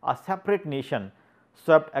for a separate nation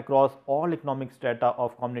swept across all economic strata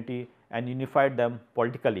of community and unified them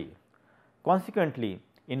politically. Consequently,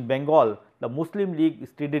 in Bengal, the Muslim League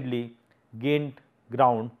steadily gained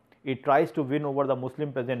ground. It tries to win over the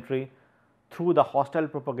Muslim peasantry through the hostile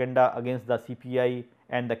propaganda against the CPI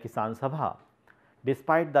and the Kisan Sabha.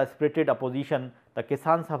 Despite the spirited opposition, the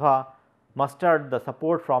Kisan Sabha mustered the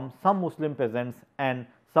support from some Muslim peasants and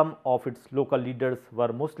some of its local leaders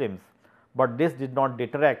were Muslims, but this did not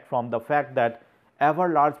detract from the fact that ever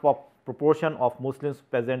large proportion of Muslim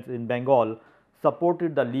peasants in Bengal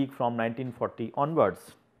supported the League from 1940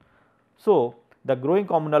 onwards. So, the growing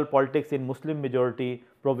communal politics in Muslim majority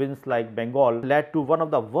province like Bengal led to one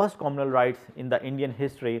of the worst communal riots in the Indian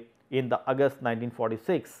history in the August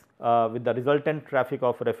 1946. With the resultant traffic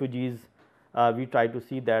of refugees, we try to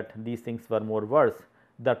see that these things were more worse.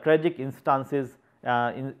 The tragic incidents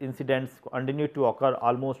continued to occur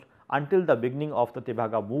almost until the beginning of the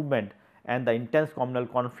Tebhaga movement, and the intense communal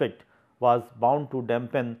conflict was bound to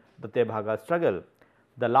dampen the Tebhaga struggle.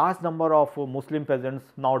 The large number of Muslim peasants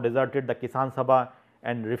now deserted the Kisan Sabha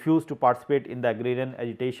and refused to participate in the agrarian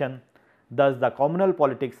agitation. Thus, the communal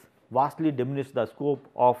politics vastly diminished the scope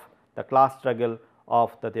of the class struggle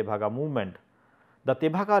of the Tebhaga movement. The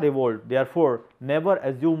Tebhaga Revolt therefore never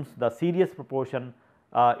assumes the serious proportion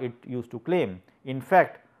it used to claim. In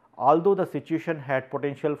fact, although the situation had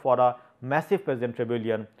potential for a massive peasant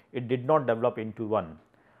rebellion, it did not develop into one.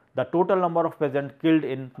 The total number of peasants killed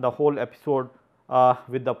in the whole episode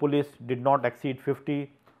with the police did not exceed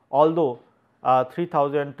 50, although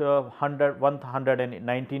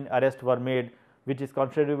 3,119 arrests were made, which is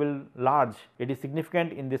considerably large. It is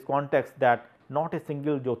significant in this context that not a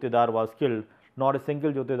single Jotedar was killed, nor a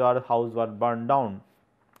single Jotedar house was burned down.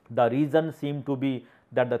 The reason seemed to be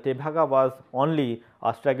that the Tebhaga was only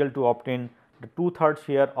a struggle to obtain the 2/3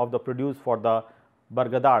 share of the produce for the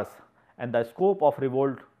Bargadars, and the scope of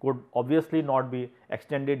revolt could obviously not be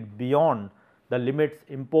extended beyond the limits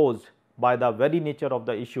imposed by the very nature of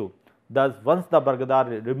the issue. Thus, once the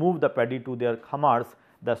Bargadar removed the paddy to their khamars,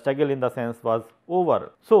 the struggle in the sense was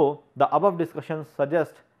over. So, the above discussions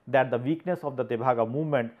suggest that the weakness of the Tebhaga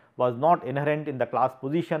movement was not inherent in the class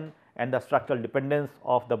position and the structural dependence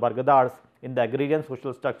of the Bargadars in the agrarian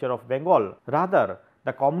social structure of Bengal. Rather,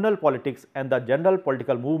 the communal politics and the general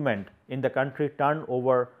political movement in the country turned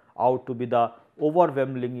out to be the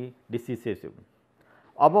overwhelmingly decisive.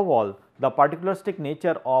 Above all, the particularistic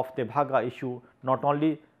nature of the Tebhaga issue not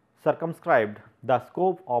only circumscribed the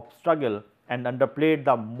scope of struggle and underplayed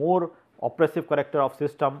the more oppressive character of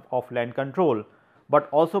system of land control, but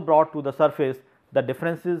also brought to the surface the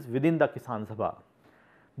differences within the Kisan Sabha.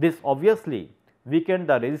 This obviously weakened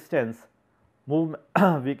the resistance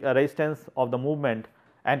of the movement,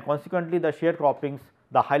 and consequently the sharecroppings,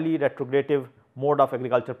 the highly retrogressive mode of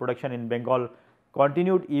agriculture production in Bengal,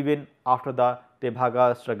 continued even after the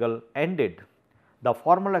Tebhaga struggle ended. The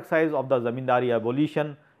formal exercise of the zamindari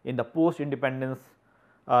abolition in the post-independence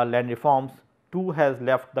land reforms too has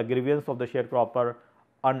left the grievance of the sharecropper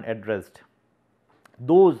unaddressed.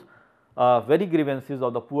 Those very grievances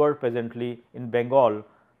of the poor peasantry in Bengal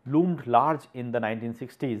loomed large in the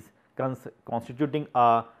 1960s, constituting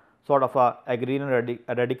a sort of a agrarian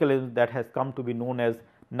radicalism that has come to be known as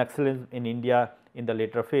Naxalism in India in the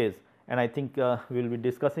later phase, and I think we will be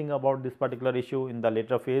discussing about this particular issue in the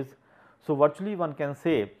later phase. So, virtually one can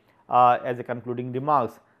say as a concluding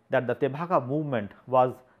remarks that the Tebhaga movement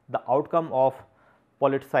was the outcome of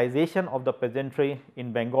politicization of the peasantry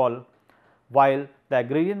in Bengal, while the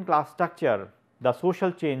agrarian class structure, the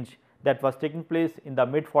social change that was taking place in the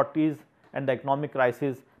mid-40s and the economic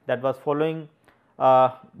crisis that was following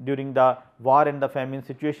during the war and the famine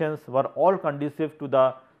situations were all conducive to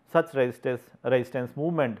the such resistance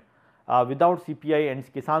movement. Without CPI and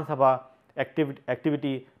Kisan Sabha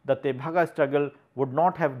activity, the Tebhaga struggle would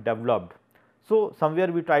not have developed. So,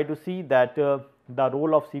 somewhere we try to see that the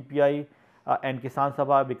role of CPI and Kisan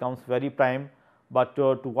Sabha becomes very prime, but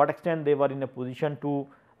to what extent they were in a position to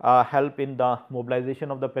help in the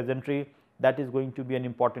mobilization of the peasantry, that is going to be an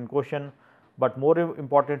important question. But more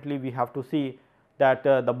importantly, we have to see that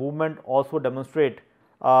the movement also demonstrate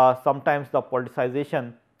sometimes the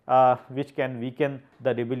politicization which can weaken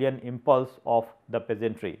the rebellion impulse of the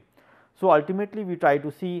peasantry. So, ultimately we try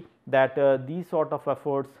to see that these sort of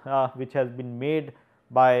efforts which has been made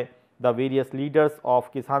by the various leaders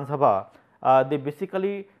of Kisan Sabha, they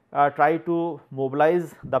basically try to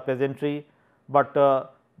mobilize the peasantry, but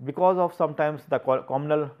because of sometimes the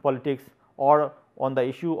communal politics or on the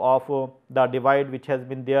issue of the divide which has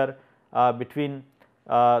been there between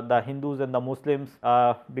the Hindus and the Muslims,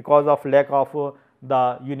 because of lack of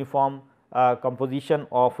the uniform composition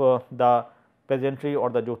of the peasantry or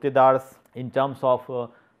the Jotedars in terms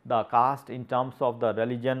of the caste, in terms of the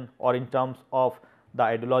religion, or in terms of the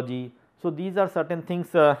ideology. So, these are certain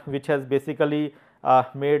things which has basically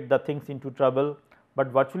made the things into trouble, but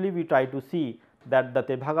virtually we try to see that the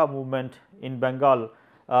Tebhaga movement in Bengal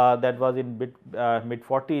that was in mid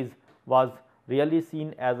 40s was really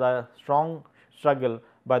seen as a strong struggle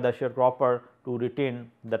by the sharecropper to retain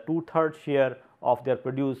the 2/3 share of their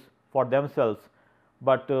produce for themselves,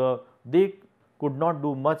 but they could not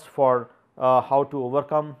do much for how to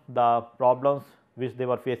overcome the problems which they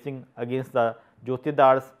were facing against the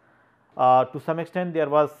Jotedars. To some extent there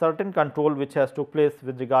was certain control which has took place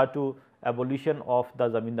with regard to abolition of the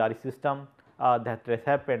zamindari system that has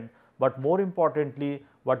happened, but more importantly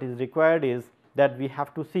what is required is that we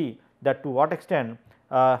have to see that to what extent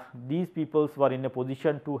these peoples were in a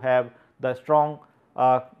position to have the strong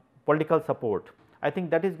political support. I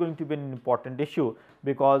think that is going to be an important issue,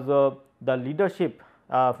 because the leadership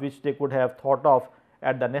which they could have thought of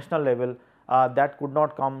at the national level, that could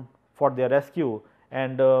not come for their rescue,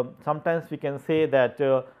 and sometimes we can say that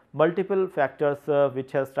multiple factors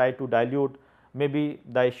which has tried to dilute maybe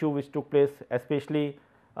the issue which took place, especially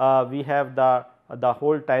we have the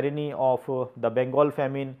whole tyranny of the Bengal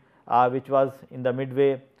famine which was in the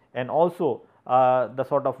midway, and also the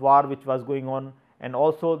sort of war which was going on, and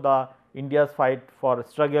also the India's fight for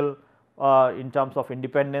struggle in terms of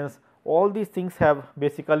independence. All these things have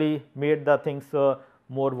basically made the things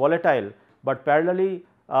more volatile, but parallelly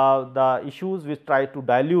the issues which try to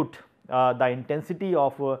dilute the intensity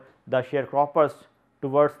of the sharecroppers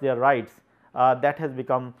towards their rights, that has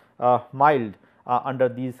become mild under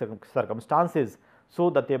these circumstances. So,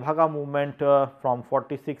 the Tebhaga movement from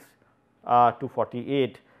 46 to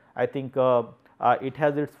 48, I think it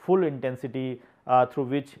has its full intensity through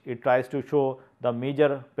which it tries to show the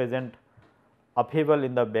major peasant upheaval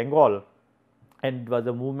in the Bengal, and it was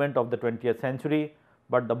a movement of the 20th century,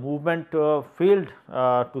 but the movement failed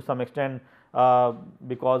to some extent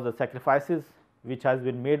because the sacrifices which has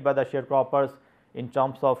been made by the sharecroppers in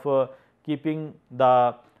terms of keeping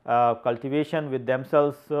the cultivation with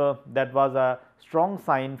themselves, that was a strong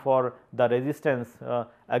sign for the resistance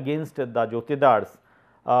against the Jotedars,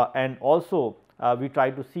 and also we try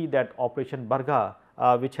to see that Operation Bargha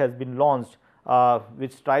which has been launched,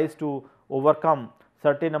 which tries to overcome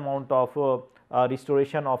certain amount of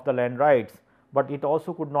restoration of the land rights, but it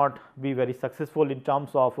also could not be very successful in terms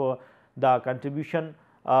of the contribution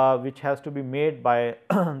which has to be made by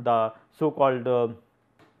the so called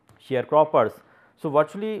sharecroppers. So,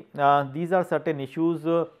 virtually these are certain issues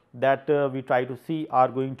that we try to see are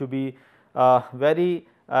going to be very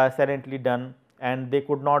silently done, and they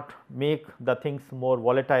could not make the things more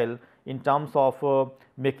volatile in terms of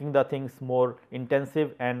making the things more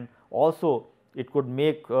intensive, and also it could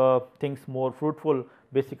make things more fruitful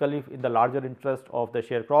basically in the larger interest of the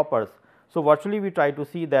sharecroppers. So, virtually we try to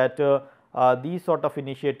see that these sort of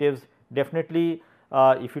initiatives definitely,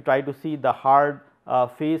 if you try to see the hard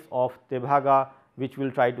face of Tebhaga, which we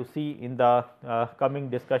will try to see in the coming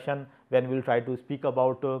discussion when we will try to speak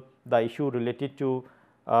about the issue related to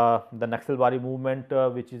the Naxalbari movement,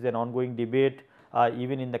 which is an ongoing debate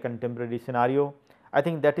even in the contemporary scenario. I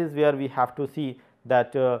think that is where we have to see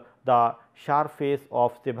that the sharp face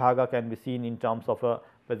of Tebhaga can be seen in terms of a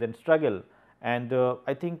present struggle. And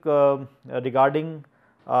I think regarding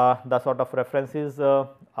the sort of references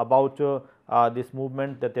about this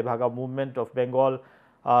movement, the Tebhaga movement of Bengal,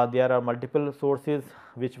 there are multiple sources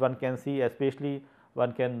which one can see, especially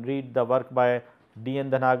one can read the work by D.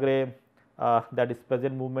 N. Dhanagre, that is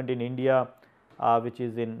present movement in India, which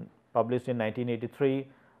is published in 1983.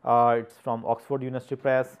 It is from Oxford University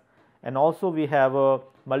Press, and also we have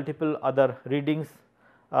multiple other readings,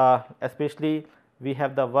 especially we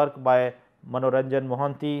have the work by Manoranjan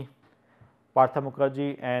Mohanty, Partha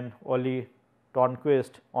Mukherjee and Oli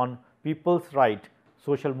Tornquist on People's Right,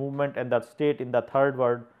 Social Movement and the State in the Third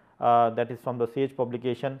World, that is from the Sage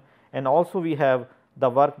publication, and also we have the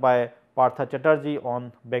work by Partha Chatterjee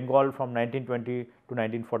on Bengal from 1920 to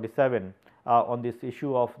 1947 on this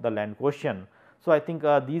issue of the land question. So, I think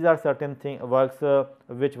these are certain works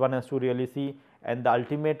which one has to really see, and the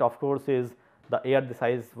ultimate of course is the A. R.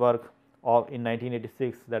 Desai's work of in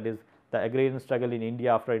 1986, that is the agrarian struggle in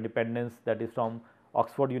India after independence, that is from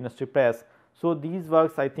Oxford University Press. So, these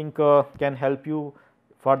works I think can help you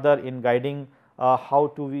further in guiding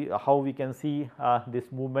how we can see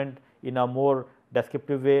this movement in a more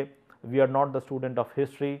descriptive way. We are not the student of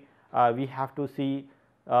history, we have to see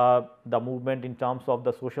the movement in terms of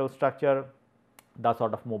the social structure, the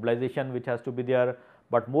sort of mobilization which has to be there,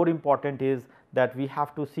 but more important is that we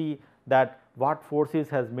have to see that what forces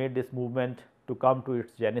has made this movement to come to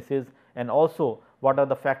its genesis, and also what are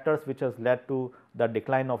the factors which has led to the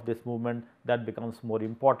decline of this movement, that becomes more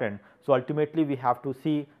important. So, ultimately we have to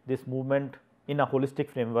see this movement in a holistic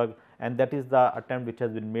framework, and that is the attempt which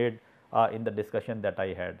has been made in the discussion that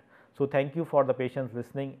I had. So, thank you for the patience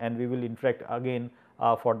listening, and we will interact again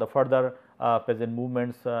for the further present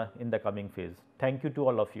movements in the coming phase. Thank you to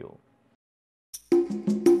all of you.